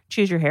fighter,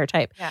 choose your hair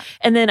type. Yeah.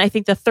 And then I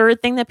think the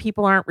third thing that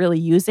people aren't really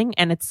using,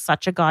 and it's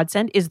such a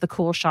godsend, is the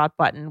cool shot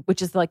button,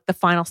 which is like the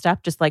final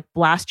step. Just like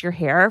blast your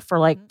hair for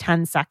like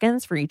 10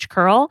 seconds for each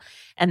curl.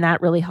 And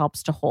that really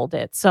helps to hold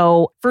it.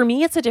 So for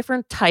me, it's a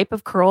different type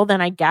of curl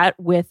than I get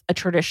with a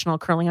traditional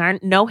curling iron.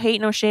 No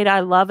hate, no shade. I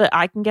love it.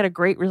 I can get a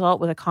great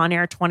result with a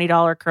Conair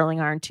 $20 curling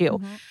iron too.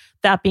 Mm-hmm.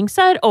 That being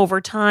said, over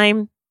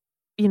time,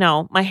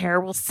 my hair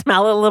will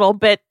smell a little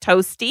bit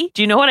toasty.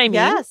 Do you know what I mean?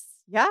 Yes.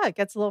 Yeah, it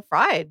gets a little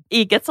fried.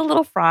 It gets a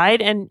little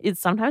fried and it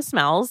sometimes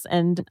smells.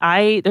 And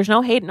there's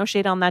no hate, no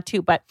shade on that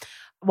too. But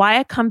why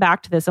I come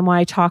back to this and why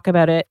I talk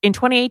about it, in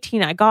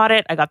 2018, I got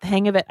it. I got the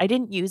hang of it. I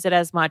didn't use it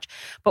as much.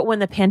 But when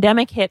the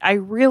pandemic hit, I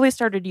really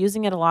started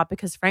using it a lot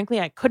because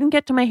frankly, I couldn't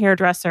get to my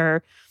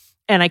hairdresser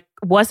and I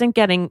wasn't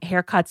getting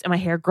haircuts and my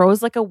hair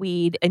grows like a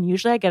weed. And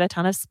usually I get a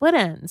ton of split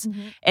ends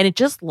and it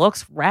just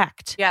looks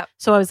wrecked. Yeah.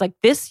 So I was like,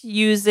 this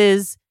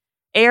uses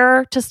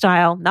air to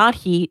style, not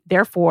heat.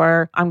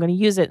 Therefore, I'm going to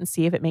use it and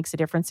see if it makes a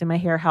difference in my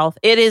hair health.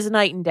 It is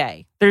night and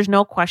day. There's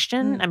no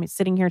question. I mean,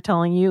 sitting here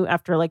telling you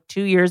after like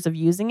 2 years of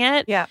using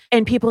it. Yeah.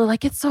 And people are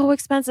like, it's so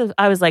expensive.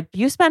 I was like,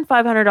 you spend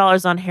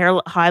 $500 on hair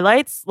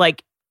highlights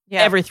like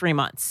every 3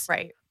 months.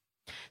 Right.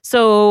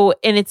 So,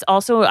 and it's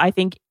also, I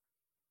think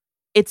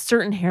it's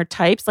certain hair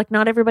types. Like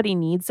not everybody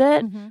needs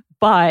it.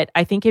 But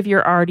I think if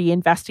you're already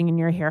investing in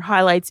your hair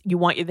highlights, you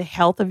want the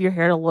health of your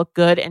hair to look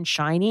good and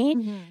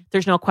shiny.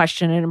 There's no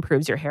question it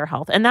improves your hair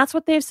health. And that's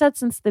what they've said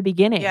since the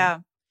beginning. Yeah.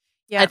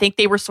 I think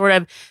they were sort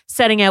of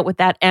setting out with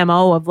that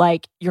MO of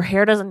like, your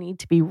hair doesn't need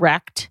to be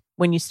wrecked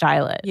when you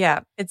style it. Yeah.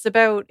 It's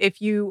about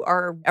if you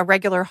are a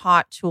regular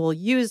hot tool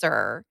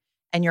user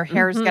and your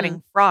hair is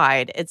getting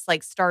fried, it's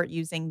like start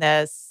using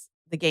this,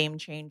 the game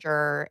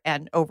changer,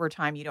 and over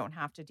time you don't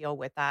have to deal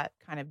with that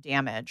kind of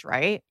damage,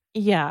 right?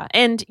 Yeah.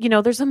 And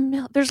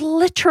there's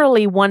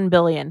literally 1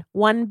 billion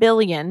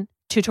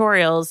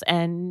tutorials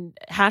and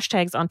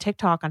hashtags on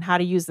TikTok on how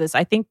to use this.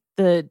 I think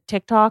the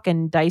TikTok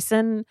and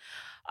Dyson,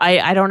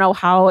 I don't know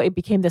how it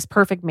became this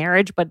perfect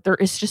marriage, but there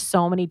is just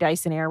so many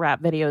Dyson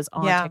Airwrap videos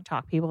on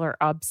TikTok. People are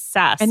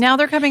obsessed. And now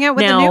they're coming out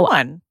with a new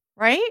one,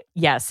 right?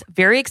 Yes.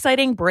 Very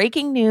exciting.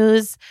 Breaking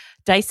news.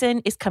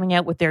 Dyson is coming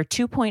out with their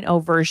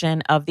 2.0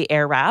 version of the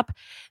Airwrap.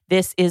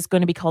 This is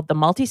going to be called the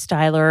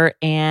Multi-Styler,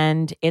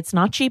 and it's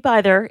not cheap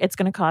either. It's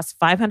going to cost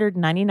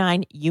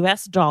 $599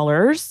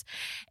 US,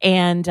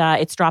 and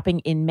it's dropping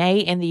in May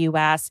in the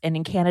US and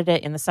in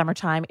Canada in the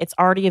summertime. It's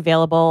already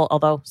available,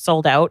 although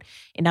sold out,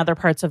 in other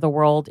parts of the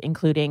world,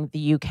 including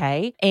the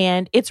UK.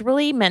 And it's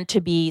really meant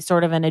to be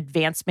sort of an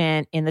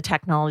advancement in the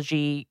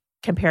technology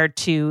compared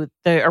to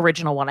the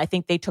original one. I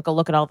think they took a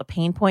look at all the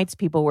pain points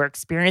people were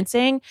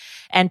experiencing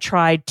and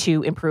tried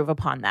to improve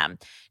upon them.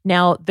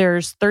 Now,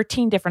 there's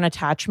 13 different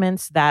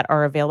attachments that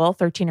are available,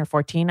 13 or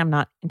 14, I'm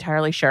not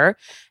entirely sure.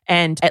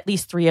 And at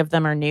least 3 of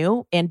them are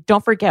new. And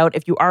don't forget,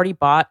 if you already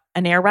bought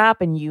an Airwrap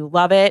and you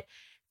love it,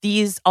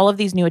 all of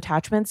these new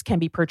attachments can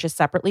be purchased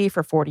separately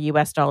for $40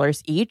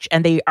 US each,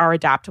 and they are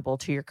adaptable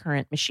to your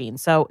current machine.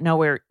 So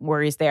no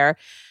worries there.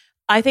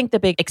 I think the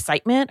big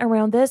excitement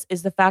around this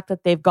is the fact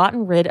that they've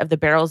gotten rid of the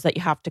barrels that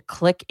you have to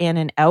click in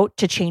and out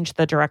to change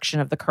the direction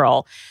of the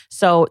curl.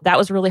 So that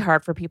was really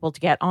hard for people to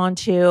get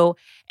onto.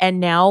 And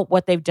now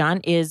what they've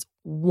done is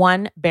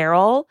one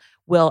barrel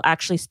will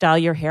actually style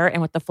your hair.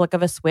 And with the flick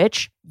of a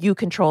switch, you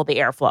control the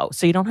airflow.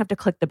 So you don't have to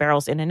click the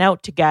barrels in and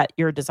out to get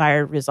your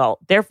desired result.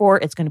 Therefore,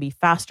 it's going to be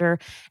faster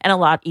and a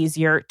lot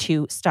easier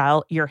to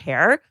style your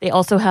hair. They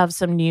also have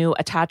some new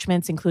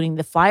attachments, including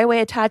the flyaway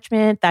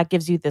attachment that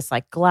gives you this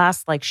like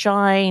glass-like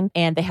shine.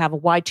 And they have a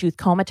wide tooth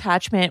comb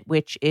attachment,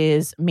 which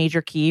is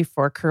major key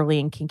for curly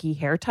and kinky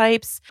hair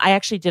types. I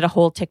actually did a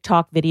whole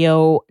TikTok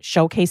video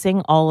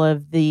showcasing all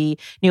of the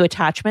new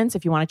attachments.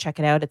 If you want to check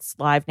it out, it's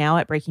live now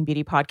at Breaking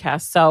Beauty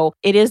Podcast. So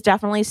it is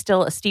definitely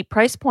still a steep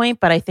price point,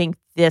 but I think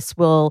this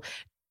will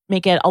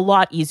make it a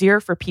lot easier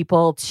for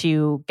people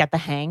to get the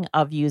hang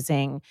of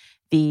using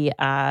the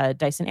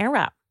Dyson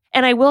Airwrap.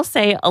 And I will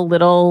say a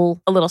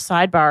little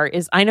sidebar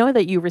is I know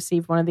that you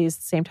received one of these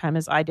the same time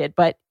as I did,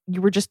 but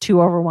you were just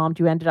too overwhelmed.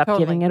 You ended up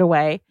giving it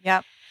away.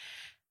 Yep.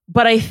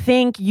 But I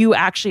think you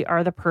actually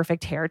are the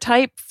perfect hair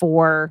type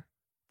for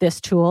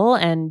this tool,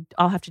 and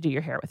I'll have to do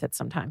your hair with it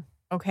sometime.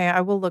 Okay,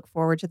 I will look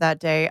forward to that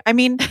day. I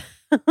mean,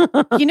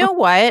 you know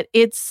what?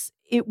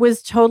 It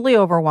was totally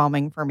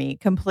overwhelming for me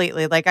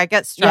completely. Like I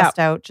get stressed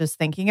out just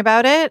thinking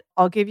about it.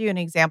 I'll give you an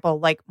example.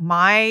 Like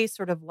my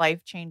sort of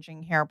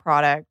life-changing hair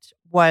product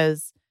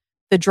was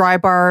the Dry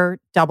Bar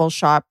Double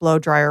Shot Blow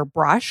Dryer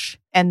Brush.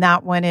 And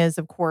that one is,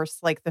 of course,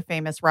 like the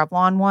famous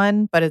Revlon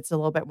one, but it's a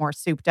little bit more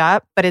souped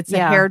up. But it's a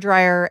hair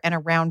dryer and a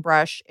round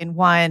brush in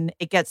one.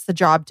 It gets the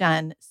job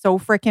done so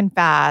freaking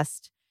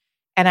fast.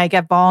 And I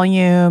get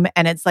volume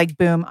and it's like,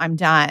 boom, I'm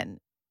done.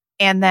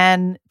 And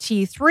then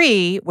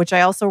T3, which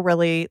I also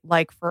really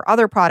like for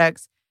other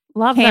products,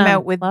 came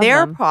out with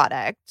their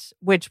product,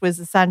 which was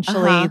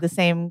essentially the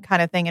same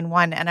kind of thing in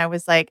one. And I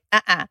was like,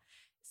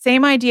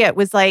 same idea. It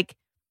was like,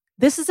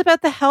 this is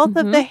about the health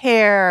of the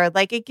hair.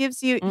 Like it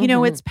gives you, you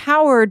know, it's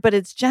powered, but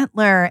it's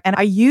gentler. And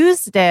I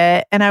used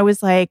it and I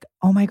was like,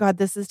 oh my God,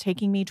 this is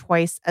taking me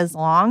twice as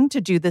long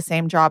to do the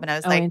same job. And I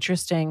was like,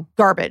 interesting.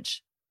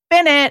 Garbage.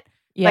 Spin it.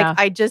 Yeah. Like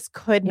I just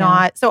could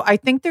not. So I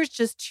think there's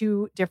just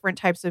two different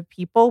types of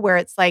people where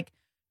it's like,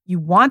 you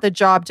want the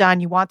job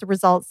done, you want the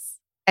results,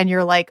 and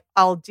you're like,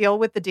 I'll deal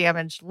with the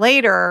damage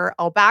later.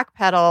 I'll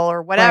backpedal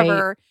or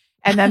whatever. Right.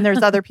 And then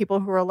there's other people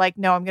who are like,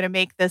 no, I'm going to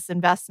make this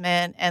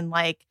investment and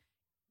like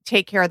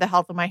take care of the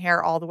health of my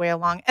hair all the way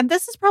along. And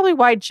this is probably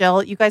why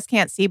Jill, you guys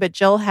can't see, but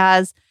Jill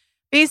has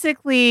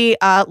basically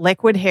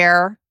liquid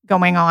hair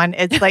going on.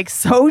 It's like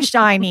so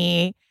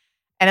shiny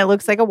and it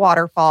looks like a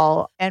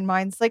waterfall. And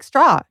mine's like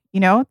straw,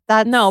 you know?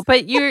 That's no,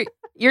 but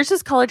yours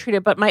is color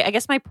treated. But I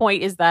guess my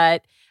point is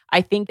that I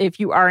think if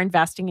you are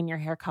investing in your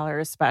hair color,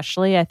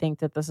 especially, I think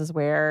that this is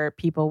where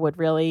people would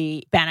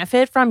really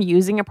benefit from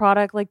using a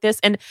product like this.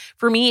 And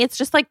for me, it's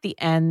just like the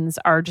ends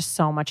are just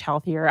so much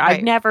healthier. Right.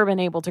 I've never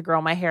been able to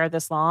grow my hair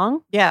this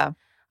long. Yeah.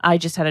 I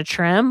just had a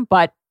trim.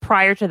 But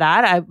prior to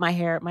that, my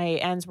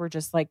ends were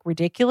just like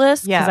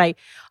ridiculous. Because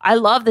I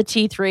love the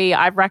T3.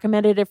 I've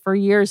recommended it for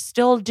years.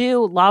 Still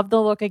do. Love the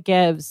look it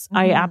gives.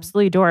 I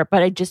absolutely adore it.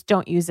 But I just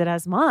don't use it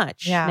as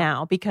much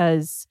now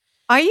because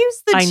I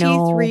use the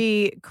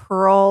T3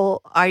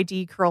 Curl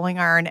ID curling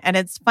iron, and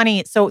it's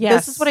funny. So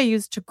this is what I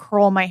use to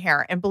curl my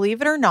hair. And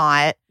believe it or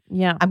not,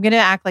 I'm going to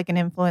act like an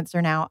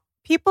influencer now.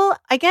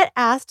 I get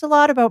asked a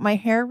lot about my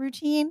hair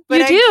routine.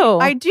 But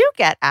I do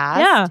get asked.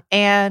 Yeah.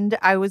 And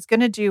I was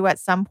going to do at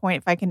some point,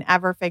 if I can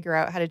ever figure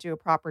out how to do a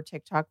proper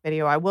TikTok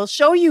video, I will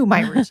show you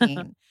my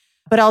routine.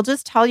 But I'll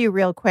just tell you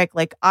real quick,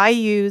 like I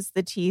use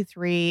the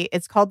T3.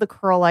 It's called the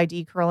Curl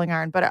ID curling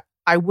iron, but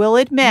I will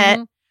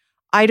admit,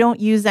 I don't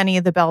use any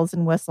of the bells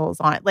and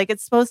whistles on it. Like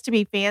it's supposed to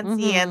be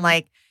fancy and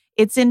like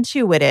it's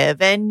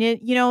intuitive and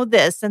you know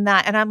this and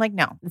that. And I'm like,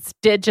 no. It's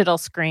digital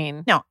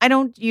screen. No, I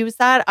don't use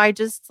that. I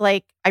just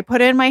like, I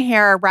put it in my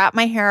hair, wrap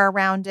my hair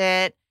around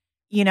it,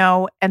 you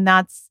know, and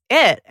that's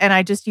it. And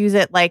I just use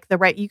it like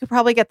you could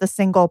probably get the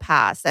single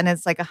pass and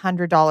it's like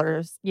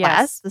 $100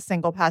 less, the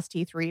single pass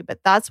T3. But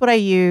that's what I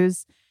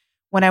use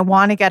when I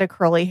want to get a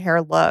curly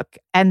hair look.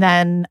 And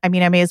then, I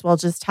mean, I may as well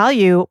just tell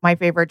you my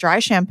favorite dry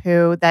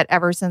shampoo that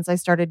ever since I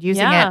started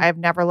using it, I've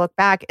never looked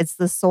back. It's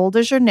the Sol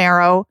de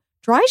Janeiro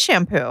dry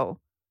shampoo.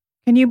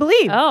 Can you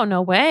believe? Oh,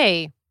 no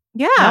way.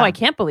 Yeah. No, I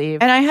can't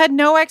believe. And I had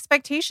no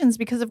expectations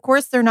because, of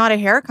course, they're not a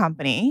hair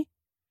company.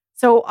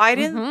 So I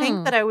didn't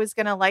think that I was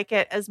going to like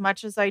it as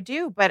much as I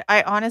do. But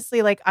I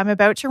honestly, like, I'm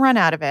about to run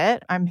out of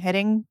it. I'm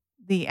hitting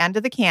the end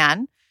of the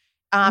can.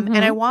 And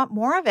I want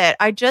more of it.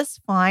 I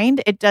just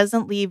find it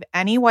doesn't leave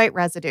any white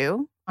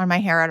residue on my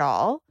hair at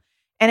all.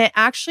 And it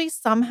actually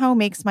somehow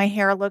makes my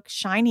hair look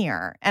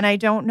shinier. And I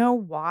don't know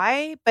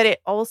why, but it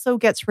also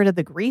gets rid of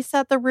the grease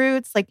at the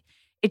roots. Like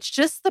it's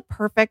just the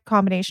perfect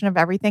combination of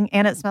everything.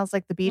 And it smells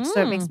like the beach.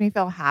 So it makes me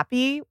feel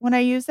happy when I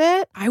use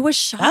it. I was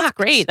shocked. That's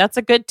great. That's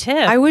a good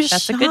tip. That's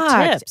shocked. A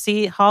good tip.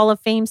 See, Hall of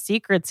Fame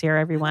secrets here,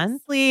 everyone.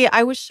 Honestly,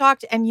 I was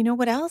shocked. And you know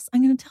what else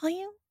I'm going to tell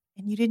you?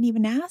 And you didn't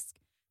even ask.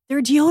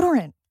 They're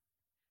deodorant.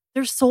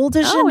 They're Sol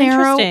de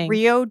Janeiro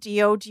Rio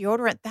Deo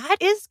deodorant. That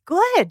is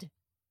good.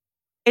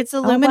 It's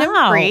aluminum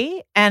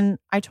free. And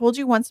I told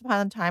you once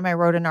upon a time, I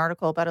wrote an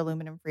article about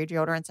aluminum free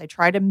deodorants. I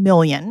tried 1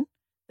 million.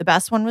 The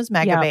best one was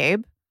Mega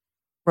Babe,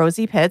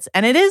 Rosy Pits,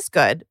 and it is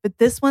good. But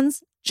this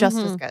one's just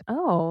as good.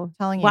 Oh, I'm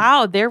telling you.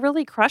 Wow. They're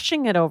really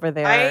crushing it over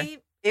there.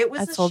 It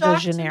was a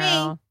shock to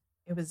me.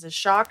 It was a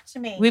shock to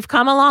me. We've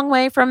come a long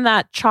way from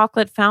that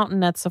chocolate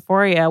fountain at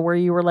Sephora where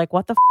you were like,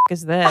 what the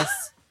is this?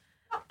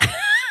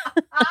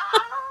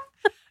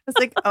 I was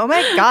like, oh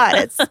my God,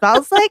 it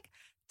smells like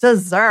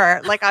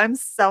dessert. Like I'm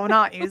so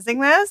not using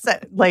this.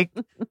 Like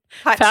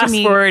fast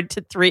forward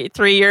to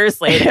three years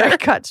later.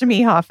 Cut to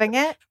me huffing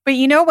it. But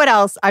you know what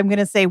else? I'm going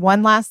to say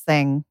one last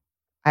thing.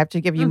 I have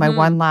to give you my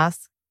one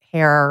last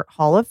hair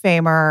Hall of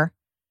Famer.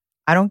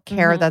 I don't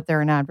care that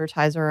they're an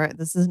advertiser.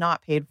 This is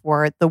not paid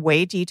for. The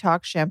Way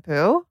Detox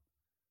shampoo.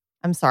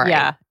 I'm sorry.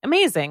 Yeah.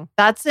 Amazing.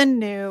 That's a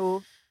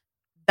new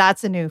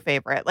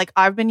favorite. Like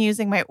I've been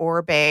using my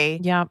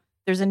Oribe. Yeah.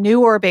 There's a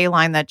new Oribe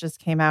line that just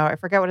came out. I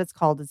forget what it's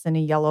called. It's in a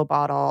yellow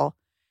bottle.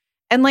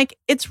 And like,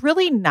 it's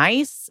really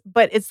nice,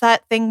 but it's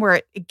that thing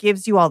where it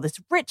gives you all this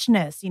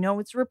richness, you know,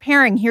 it's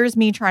repairing. Here's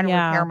me trying to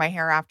repair my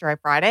hair after I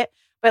fried it.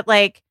 But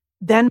like,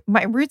 then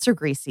my roots are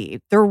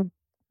greasy. They're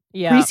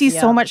greasy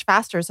so much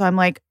faster. So I'm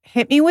like,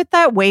 hit me with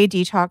that Way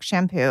Detox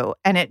shampoo.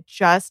 And it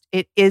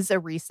is a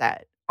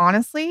reset.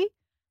 Honestly,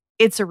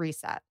 it's a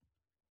reset.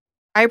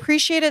 I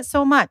appreciate it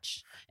so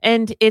much.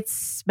 And it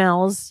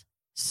smells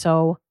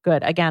so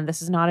good. Again,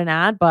 this is not an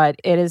ad, but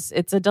it's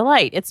a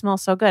delight. It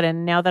smells so good.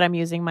 And now that I'm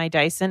using my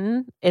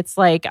Dyson, it's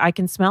like I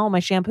can smell my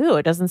shampoo.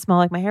 It doesn't smell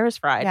like my hair is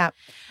fried. Yeah.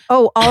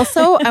 Oh,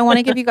 also, I want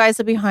to give you guys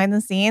a behind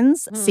the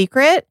scenes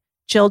secret.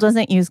 Jill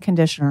doesn't use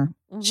conditioner.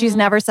 She's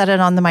never said it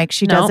on the mic.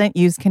 She doesn't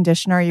use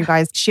conditioner, you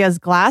guys. She has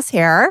glass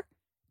hair,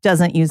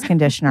 doesn't use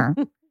conditioner.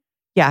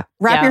 Yeah.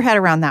 Wrap your head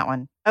around that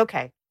one.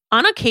 Okay.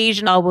 On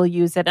occasion, I will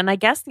use it. And I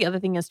guess the other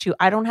thing is too,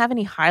 I don't have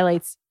any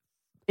highlights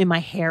in my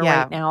hair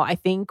right now. I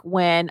think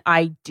when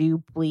I do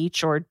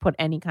bleach or put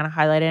any kind of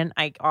highlight in,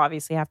 I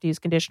obviously have to use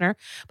conditioner.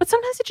 But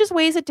sometimes it just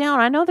weighs it down.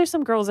 I know there's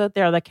some girls out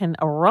there that can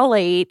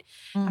relate.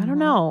 I don't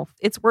know.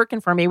 It's working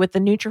for me with the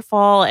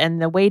Nutrafol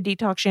and the Way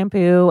Detox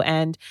shampoo.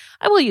 And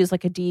I will use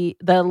like the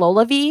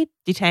Lola V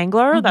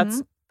detangler.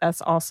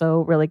 That's also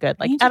really good.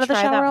 Like out of the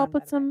shower, I'll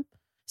put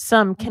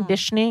some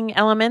conditioning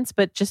elements,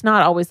 but just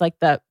not always like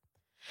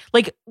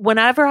like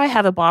whenever I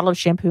have a bottle of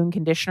shampoo and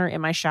conditioner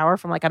in my shower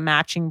from like a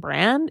matching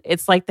brand,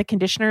 it's like the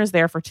conditioner is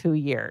there for 2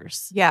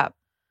 years. Yeah.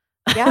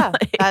 Yeah.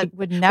 That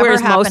would never Whereas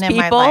happen most in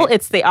my people, life.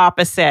 it's the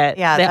opposite.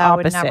 Yeah, the that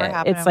opposite. would never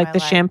happen It's in like my the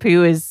life.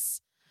 shampoo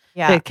is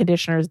the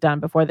conditioner is done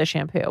before the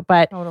shampoo.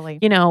 But totally.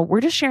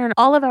 we're just sharing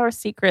all of our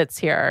secrets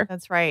here.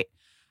 That's right.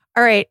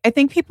 All right. I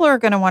think people are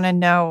going to want to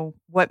know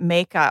what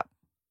makeup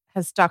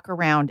has stuck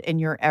around in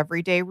your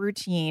everyday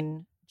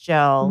routine,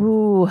 Jill.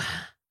 Ooh.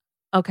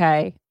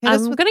 Okay.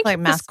 I'm going to like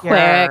keep this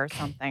mascara quick. or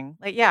something.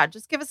 Like,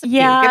 just give us a few.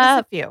 Yeah. Give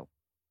us a few.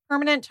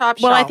 Permanent top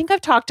shelf. Well, I think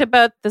I've talked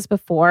about this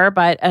before,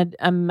 but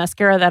a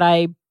mascara that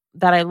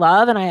I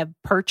love and I have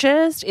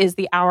purchased is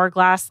the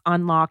Hourglass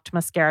Unlocked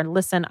Mascara. And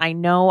listen, I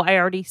know I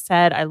already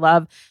said I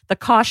love the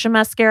Caution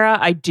Mascara.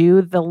 I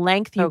do. The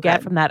length you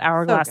get from that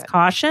Hourglass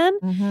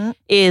Caution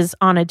is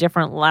on a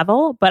different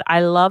level, but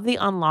I love the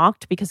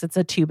Unlocked because it's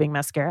a tubing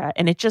mascara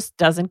and it just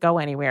doesn't go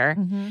anywhere.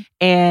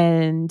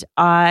 And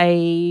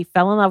I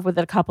fell in love with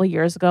it a couple of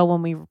years ago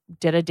when we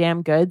did a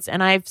Damn Goods,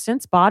 and I've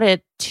since bought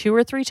it 2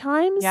 or 3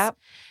 times. Yep.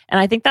 And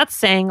I think that's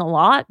saying a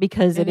lot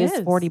because it is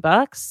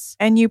 $40.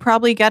 And you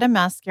probably get a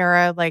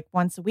mascara like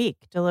once a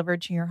week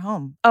delivered to your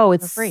home. Oh,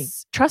 it's free.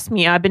 Trust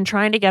me, I've been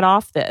trying to get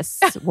off this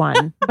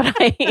one, but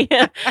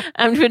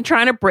I've been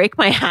trying to break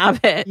my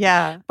habit.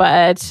 Yeah.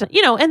 But,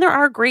 and there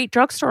are great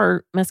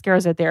drugstore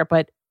mascaras out there,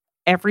 but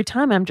every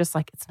time I'm just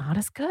like, it's not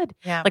as good.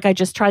 Yeah. Like I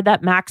just tried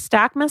that Max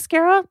Stack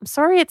mascara. I'm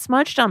sorry, it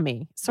smudged on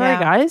me. Sorry,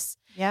 guys.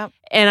 Yeah.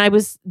 And I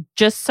was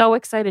just so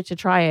excited to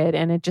try it.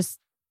 And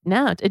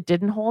it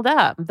didn't hold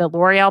up. The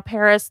L'Oreal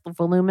Paris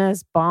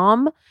Voluminous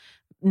Balm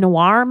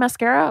Noir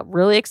Mascara,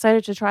 really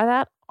excited to try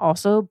that.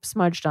 Also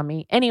smudged on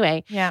me.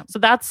 Anyway, so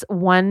that's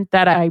one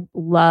that I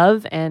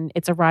love, and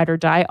it's a ride or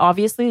die.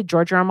 Obviously,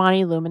 Giorgio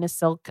Armani Luminous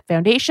Silk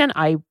Foundation.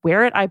 I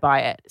wear it, I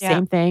buy it. Yeah.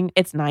 Same thing.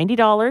 It's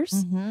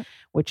 $90,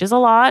 which is a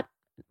lot.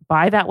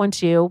 Buy that one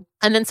too.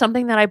 And then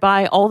something that I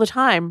buy all the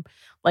time,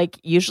 like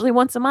usually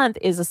once a month,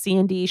 is a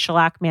C&D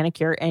shellac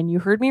manicure. And you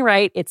heard me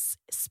right. It's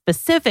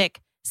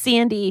specific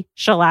C&D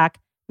shellac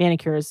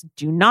manicures.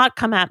 Do not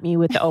come at me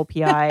with the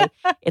OPI.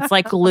 It's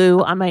like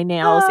glue on my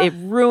nails. It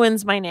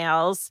ruins my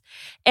nails.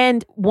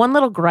 And one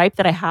little gripe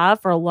that I have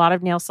for a lot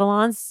of nail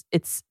salons,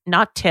 it's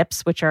not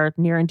tips, which are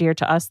near and dear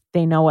to us.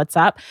 They know what's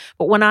up.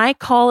 But when I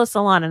call a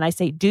salon and I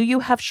say, do you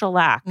have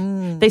shellac?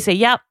 They say,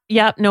 yep,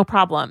 no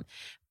problem.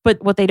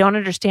 But what they don't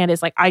understand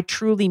is like, I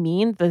truly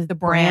mean the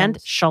brand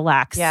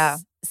shellac. Yeah.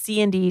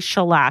 C&D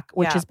shellac,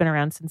 which has been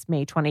around since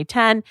May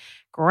 2010.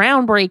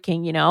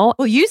 Groundbreaking,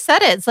 Well, you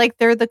said it. It's like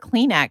they're the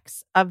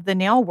Kleenex of the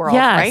nail world,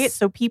 right?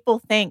 So people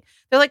think,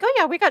 they're like, oh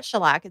yeah, we got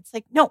shellac. It's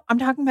like, no, I'm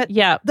talking about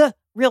the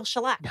real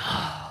shellac.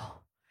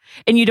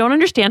 And you don't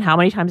understand how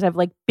many times I've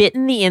like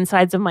bitten the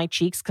insides of my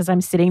cheeks because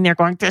I'm sitting there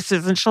going, this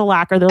isn't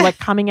shellac, or they're like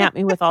coming at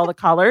me with all the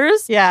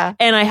colors. Yeah.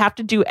 And I have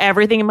to do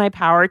everything in my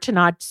power to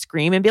not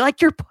scream and be like,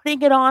 you're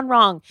putting it on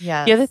wrong.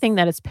 Yes. The other thing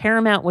that is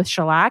paramount with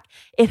shellac,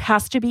 it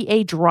has to be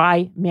a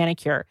dry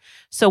manicure.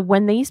 So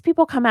when these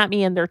people come at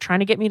me and they're trying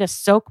to get me to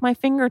soak my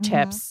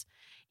fingertips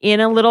in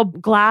a little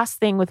glass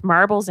thing with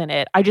marbles in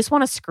it, I just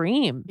want to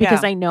scream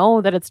because I know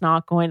that it's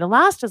not going to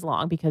last as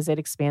long because it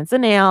expands the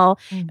nail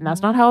and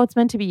that's not how it's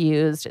meant to be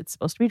used. It's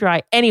supposed to be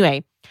dry.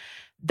 Anyway,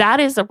 that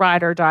is a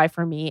ride or die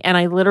for me. And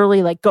I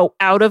literally like go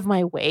out of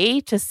my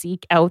way to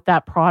seek out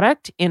that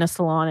product in a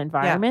salon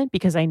environment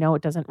because I know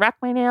it doesn't wreck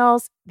my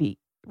nails. The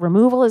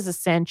removal is a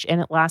cinch and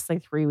it lasts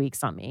like 3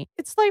 weeks on me.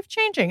 It's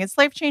life-changing. It's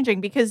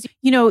life-changing because,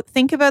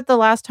 think about the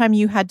last time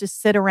you had to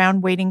sit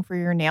around waiting for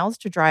your nails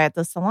to dry at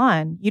the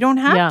salon. You don't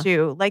have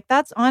to. Like,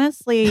 that's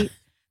honestly,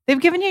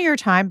 they've given you your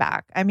time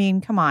back. I mean,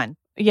 come on.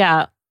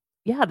 Yeah.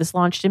 Yeah. This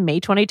launched in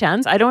May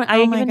 2010. I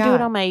even do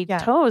it on my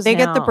toes. They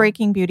now, get the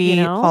Breaking Beauty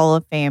Hall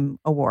of Fame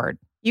award.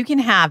 You can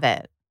have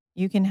it.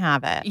 You can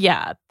have it.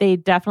 Yeah, they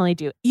definitely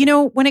do.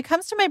 When it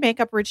comes to my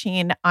makeup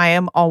routine, I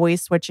am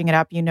always switching it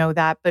up. You know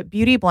that. But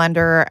Beauty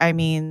Blender, I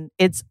mean,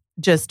 it's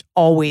just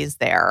always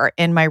there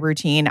in my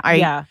routine.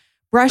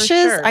 Brushes,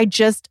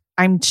 sure.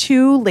 I'm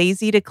too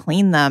lazy to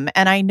clean them.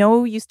 And I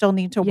know you still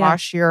need to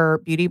wash your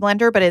Beauty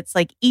Blender, but it's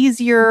like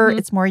easier.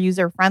 It's more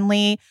user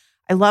friendly.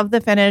 I love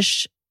the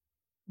finish.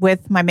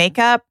 with my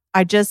makeup.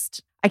 I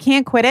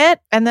can't quit it.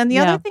 And then the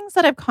other things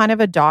that I've kind of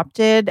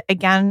adopted,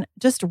 again,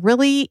 just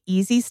really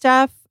easy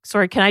stuff.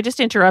 Sorry, can I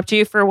just interrupt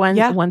you for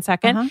one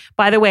second? Uh-huh.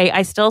 By the way,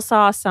 I still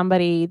saw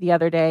somebody the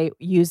other day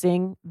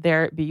using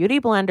their beauty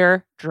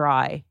blender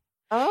dry.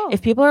 Oh.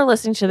 If people are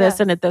listening to this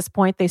and at this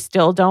point they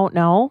still don't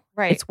know,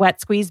 right. It's Wet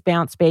Squeeze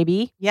Bounce,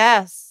 baby.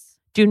 Yes.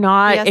 Do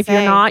not, PSA. if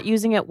you're not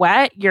using it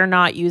wet, you're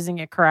not using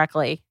it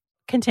correctly.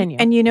 Continue.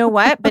 And you know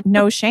what? But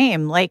no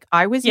shame. Like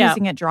I was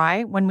using it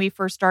dry when we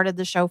first started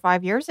the show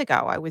 5 years ago.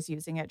 I was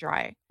using it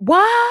dry.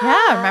 What?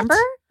 Yeah, remember?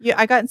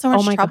 I got in so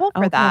much trouble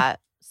for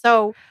that.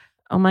 So,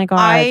 oh my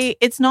God.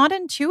 It's not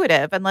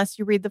intuitive unless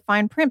you read the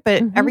fine print,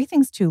 but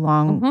everything's too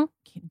long.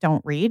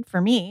 Don't read for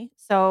me.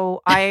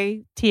 So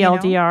I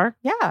TLDR.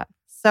 Yeah.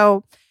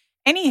 So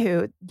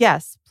anywho,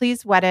 yes,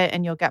 please wet it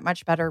and you'll get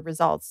much better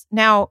results.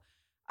 Now,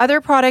 other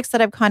products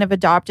that I've kind of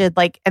adopted,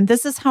 like, and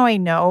this is how I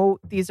know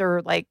these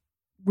are like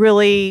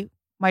really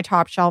my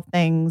top shelf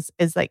things,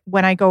 is like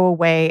when I go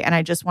away and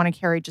I just want to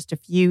carry just a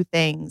few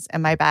things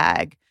in my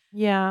bag.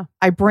 Yeah.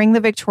 I bring the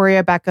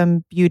Victoria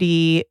Beckham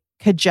Beauty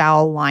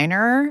Kajal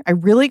liner. I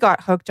really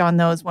got hooked on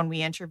those when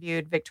we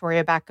interviewed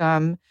Victoria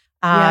Beckham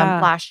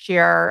last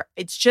year.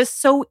 It's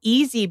just so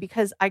easy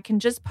because I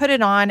can just put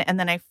it on and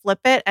then I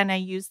flip it and I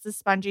use the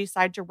spongy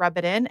side to rub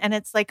it in. And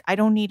it's like, I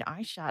don't need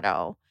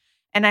eyeshadow.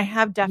 And I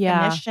have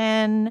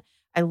definition. Yeah.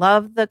 I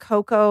love the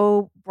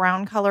cocoa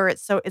brown color.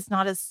 It's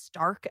not as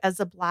stark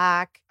as a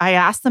black. I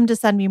asked them to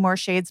send me more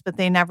shades, but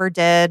they never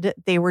did.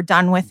 They were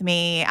done with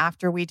me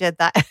after we did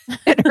that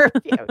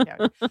interview.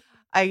 No,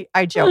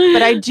 I joke,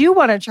 but I do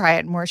want to try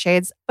it in more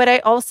shades. But I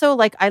also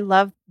I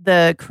love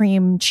the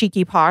cream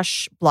Cheeky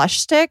Posh blush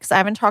sticks. I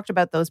haven't talked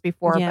about those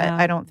before, but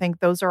I don't think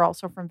those are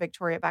also from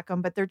Victoria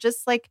Beckham. But they're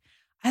just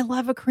I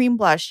love a cream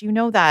blush. You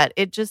know that.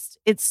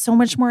 It's so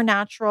much more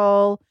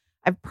natural.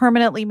 I've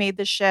permanently made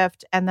the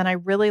shift. And then I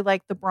really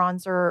like the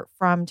bronzer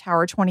from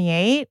Tower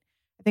 28.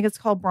 I think it's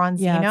called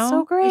Bronzino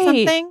so great. Or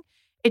something.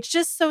 It's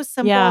just so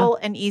simple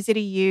and easy to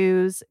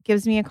use.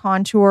 Gives me a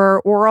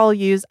contour. Or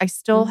I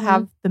still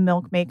have the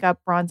Milk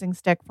Makeup bronzing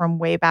stick from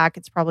way back.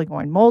 It's probably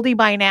going moldy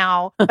by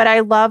now. But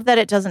I love that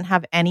it doesn't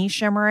have any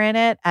shimmer in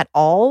it at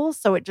all.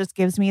 So it just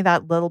gives me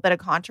that little bit of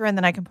contour. And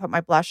then I can put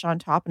my blush on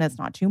top and it's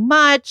not too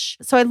much.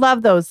 So I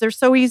love those. They're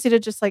so easy to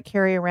just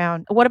carry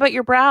around. What about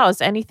your brows?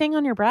 Anything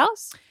on your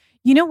brows?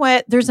 You know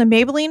what? There's a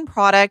Maybelline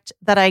product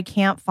that I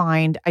can't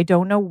find. I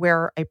don't know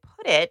where I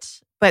put it,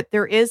 but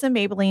there is a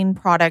Maybelline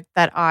product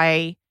that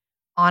I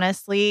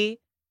honestly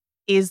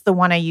is the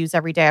one I use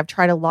every day. I've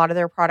tried a lot of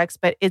their products,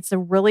 but it's a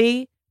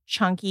really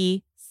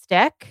chunky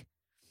stick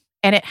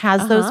and it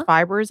has those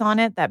fibers on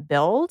it that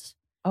build.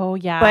 Oh,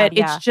 yeah. But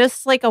it's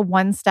just a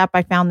one step.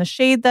 I found the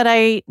shade that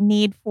I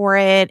need for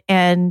it.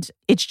 And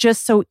it's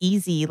just so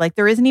easy.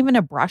 There isn't even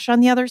a brush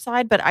on the other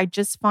side, but I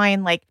just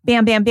find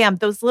bam, bam, bam.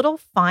 Those little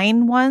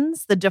fine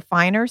ones, the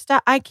definer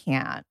stuff, I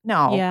can't.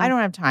 No, I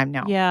don't have time.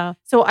 No. Yeah.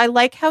 So I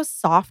like how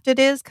soft it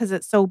is because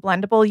it's so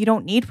blendable. You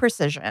don't need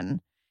precision.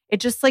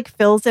 It just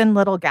fills in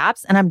little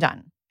gaps and I'm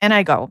done. And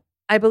I go.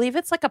 I believe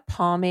it's a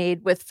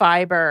pomade with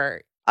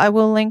fiber. I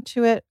will link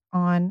to it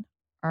on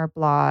our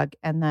blog,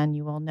 and then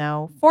you will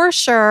know for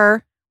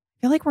sure. I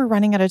feel like we're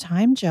running out of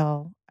time,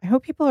 Jill. I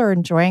hope people are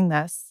enjoying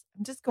this.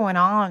 I'm just going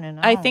on and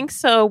on. I think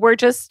so. We're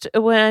just,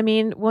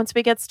 once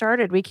we get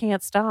started, we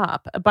can't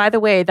stop. By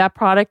the way, that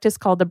product is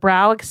called the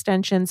Brow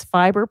Extensions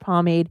Fiber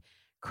Pomade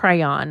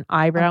Crayon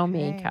Eyebrow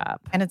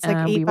Makeup. And it's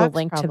 $8. We will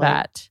link probably. to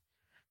that.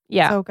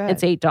 Yeah, so good.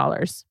 It's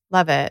 $8.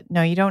 Love it.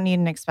 No, you don't need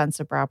an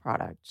expensive brow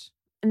product.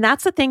 And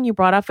that's the thing you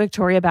brought up,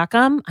 Victoria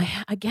Beckham. I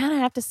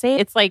have to say,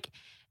 it's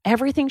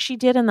everything she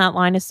did in that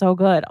line is so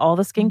good. All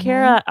the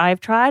skincare I've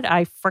tried,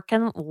 I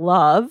freaking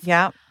love.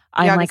 Yeah.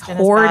 I'm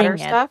hoarding it.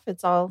 Stuff.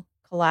 It's all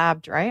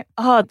collabed, right?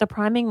 Oh, the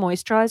priming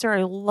moisturizer.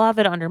 I love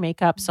it under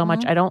makeup so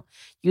much. I don't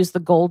use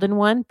the golden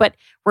one, but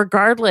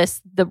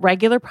regardless, the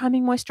regular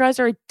priming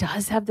moisturizer, it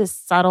does have this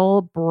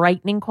subtle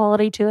brightening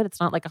quality to it. It's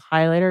not like a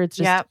highlighter. It's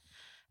just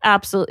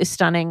absolutely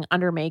stunning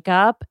under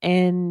makeup.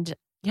 And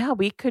yeah,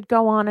 we could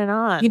go on and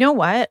on. You know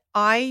what?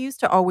 I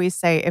used to always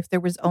say if there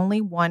was only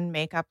one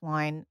makeup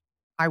line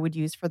I would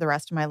use for the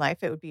rest of my life,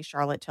 it would be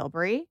Charlotte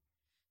Tilbury,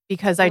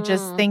 because I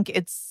just think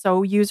it's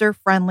so user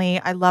friendly.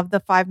 I love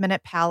the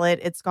 5-minute palette.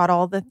 It's got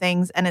all the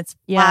things and it's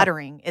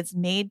flattering. It's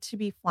made to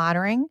be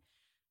flattering.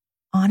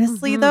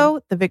 Honestly,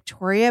 though, the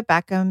Victoria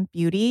Beckham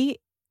Beauty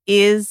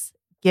is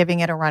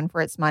giving it a run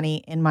for its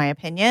money, in my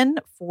opinion,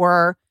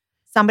 for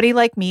somebody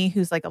like me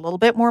who's a little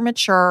bit more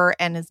mature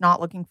and is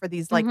not looking for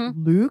these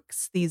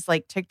looks, these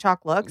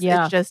TikTok looks.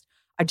 Yeah. It's just,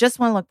 I just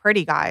want to look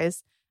pretty,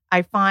 guys.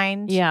 I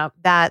find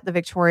that the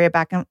Victoria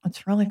Beckham,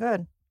 it's really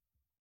good.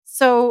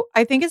 So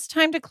I think it's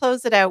time to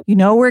close it out.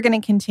 We're going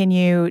to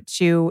continue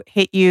to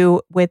hit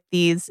you with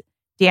these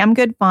damn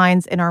good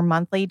finds in our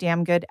monthly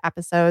damn good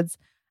episodes.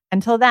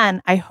 Until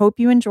then, I hope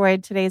you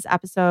enjoyed today's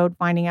episode,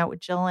 finding out what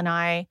Jill and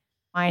I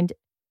find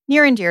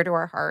near and dear to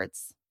our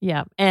hearts.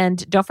 Yeah.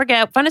 And don't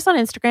forget, find us on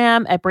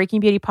Instagram at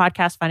Breaking Beauty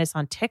Podcast. Find us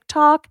on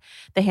TikTok.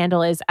 The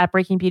handle is at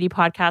Breaking Beauty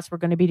Podcast. We're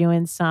going to be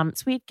doing some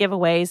sweet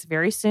giveaways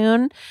very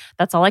soon.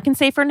 That's all I can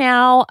say for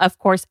now. Of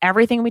course,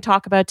 everything we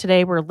talk about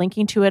today, we're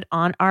linking to it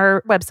on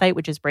our website,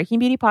 which is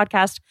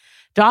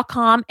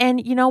breakingbeautypodcast.com.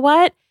 And you know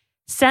what?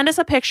 Send us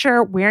a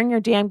picture wearing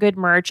your damn good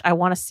merch. I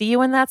want to see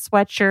you in that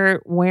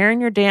sweatshirt,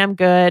 wearing your damn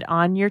good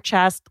on your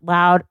chest,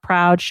 loud,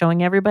 proud,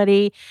 showing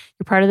everybody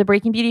you're part of the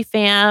Breaking Beauty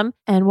fam.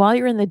 And while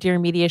you're in the Dear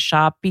Media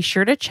shop, be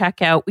sure to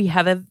check out, we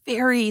have a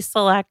very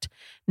select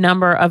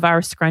number of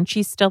our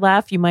scrunchies still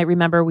left. You might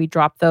remember we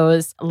dropped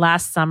those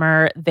last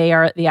summer. They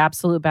are the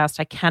absolute best.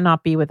 I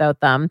cannot be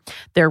without them.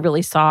 They're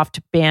really soft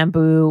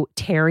bamboo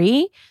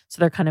terry. So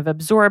they're kind of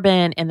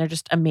absorbent and they're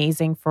just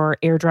amazing for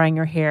air drying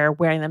your hair,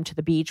 wearing them to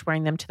the beach,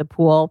 wearing them to the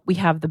pool. We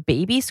have the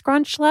baby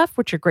scrunch left,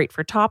 which are great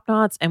for top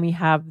knots. And we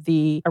have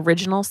the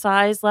original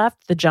size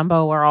left. The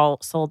jumbo are all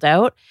sold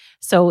out.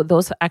 So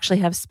those actually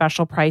have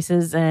special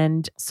prices.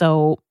 And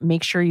so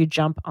make sure you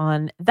jump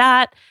on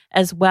that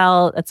as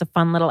well. That's a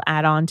fun little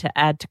add-on to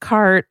add to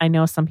cart. I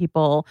know some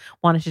people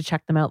wanted to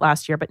check them out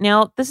last year, but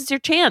now this is your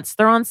chance.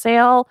 They're on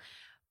sale.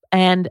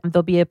 And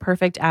they'll be a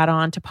perfect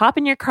add-on to pop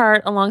in your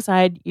cart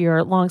alongside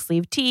your long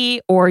sleeve tee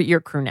or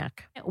your crew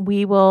neck.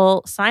 We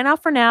will sign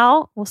off for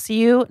now. We'll see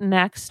you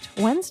next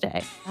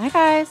Wednesday. Bye,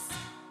 guys.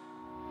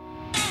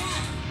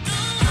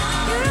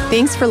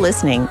 Thanks for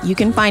listening. You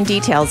can find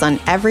details on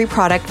every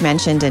product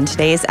mentioned in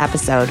today's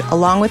episode,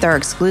 along with our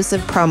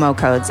exclusive promo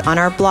codes on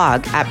our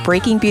blog at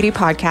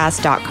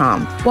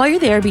breakingbeautypodcast.com. While you're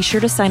there, be sure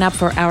to sign up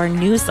for our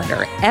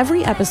newsletter.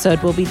 Every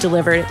episode will be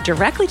delivered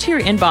directly to your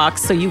inbox,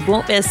 so you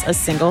won't miss a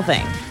single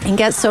thing. And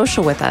get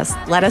social with us.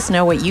 Let us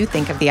know what you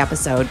think of the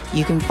episode.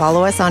 You can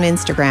follow us on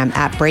Instagram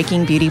at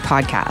Breaking Beauty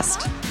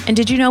Podcast. And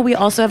did you know we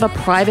also have a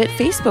private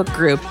Facebook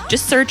group?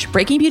 Just search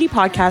Breaking Beauty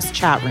Podcast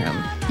Chat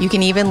Room. You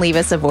can even leave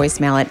us a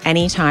voicemail at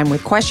any time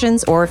with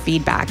questions or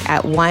feedback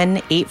at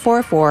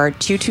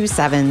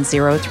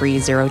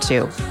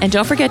 1-844-227-0302. And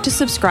don't forget to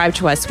subscribe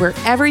to us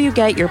wherever you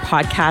get your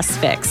podcast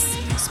fix.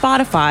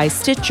 Spotify,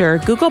 Stitcher,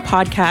 Google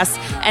Podcasts,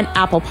 and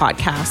Apple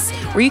Podcasts,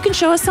 where you can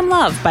show us some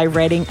love by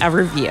writing a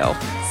review.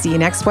 See you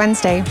next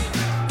Wednesday.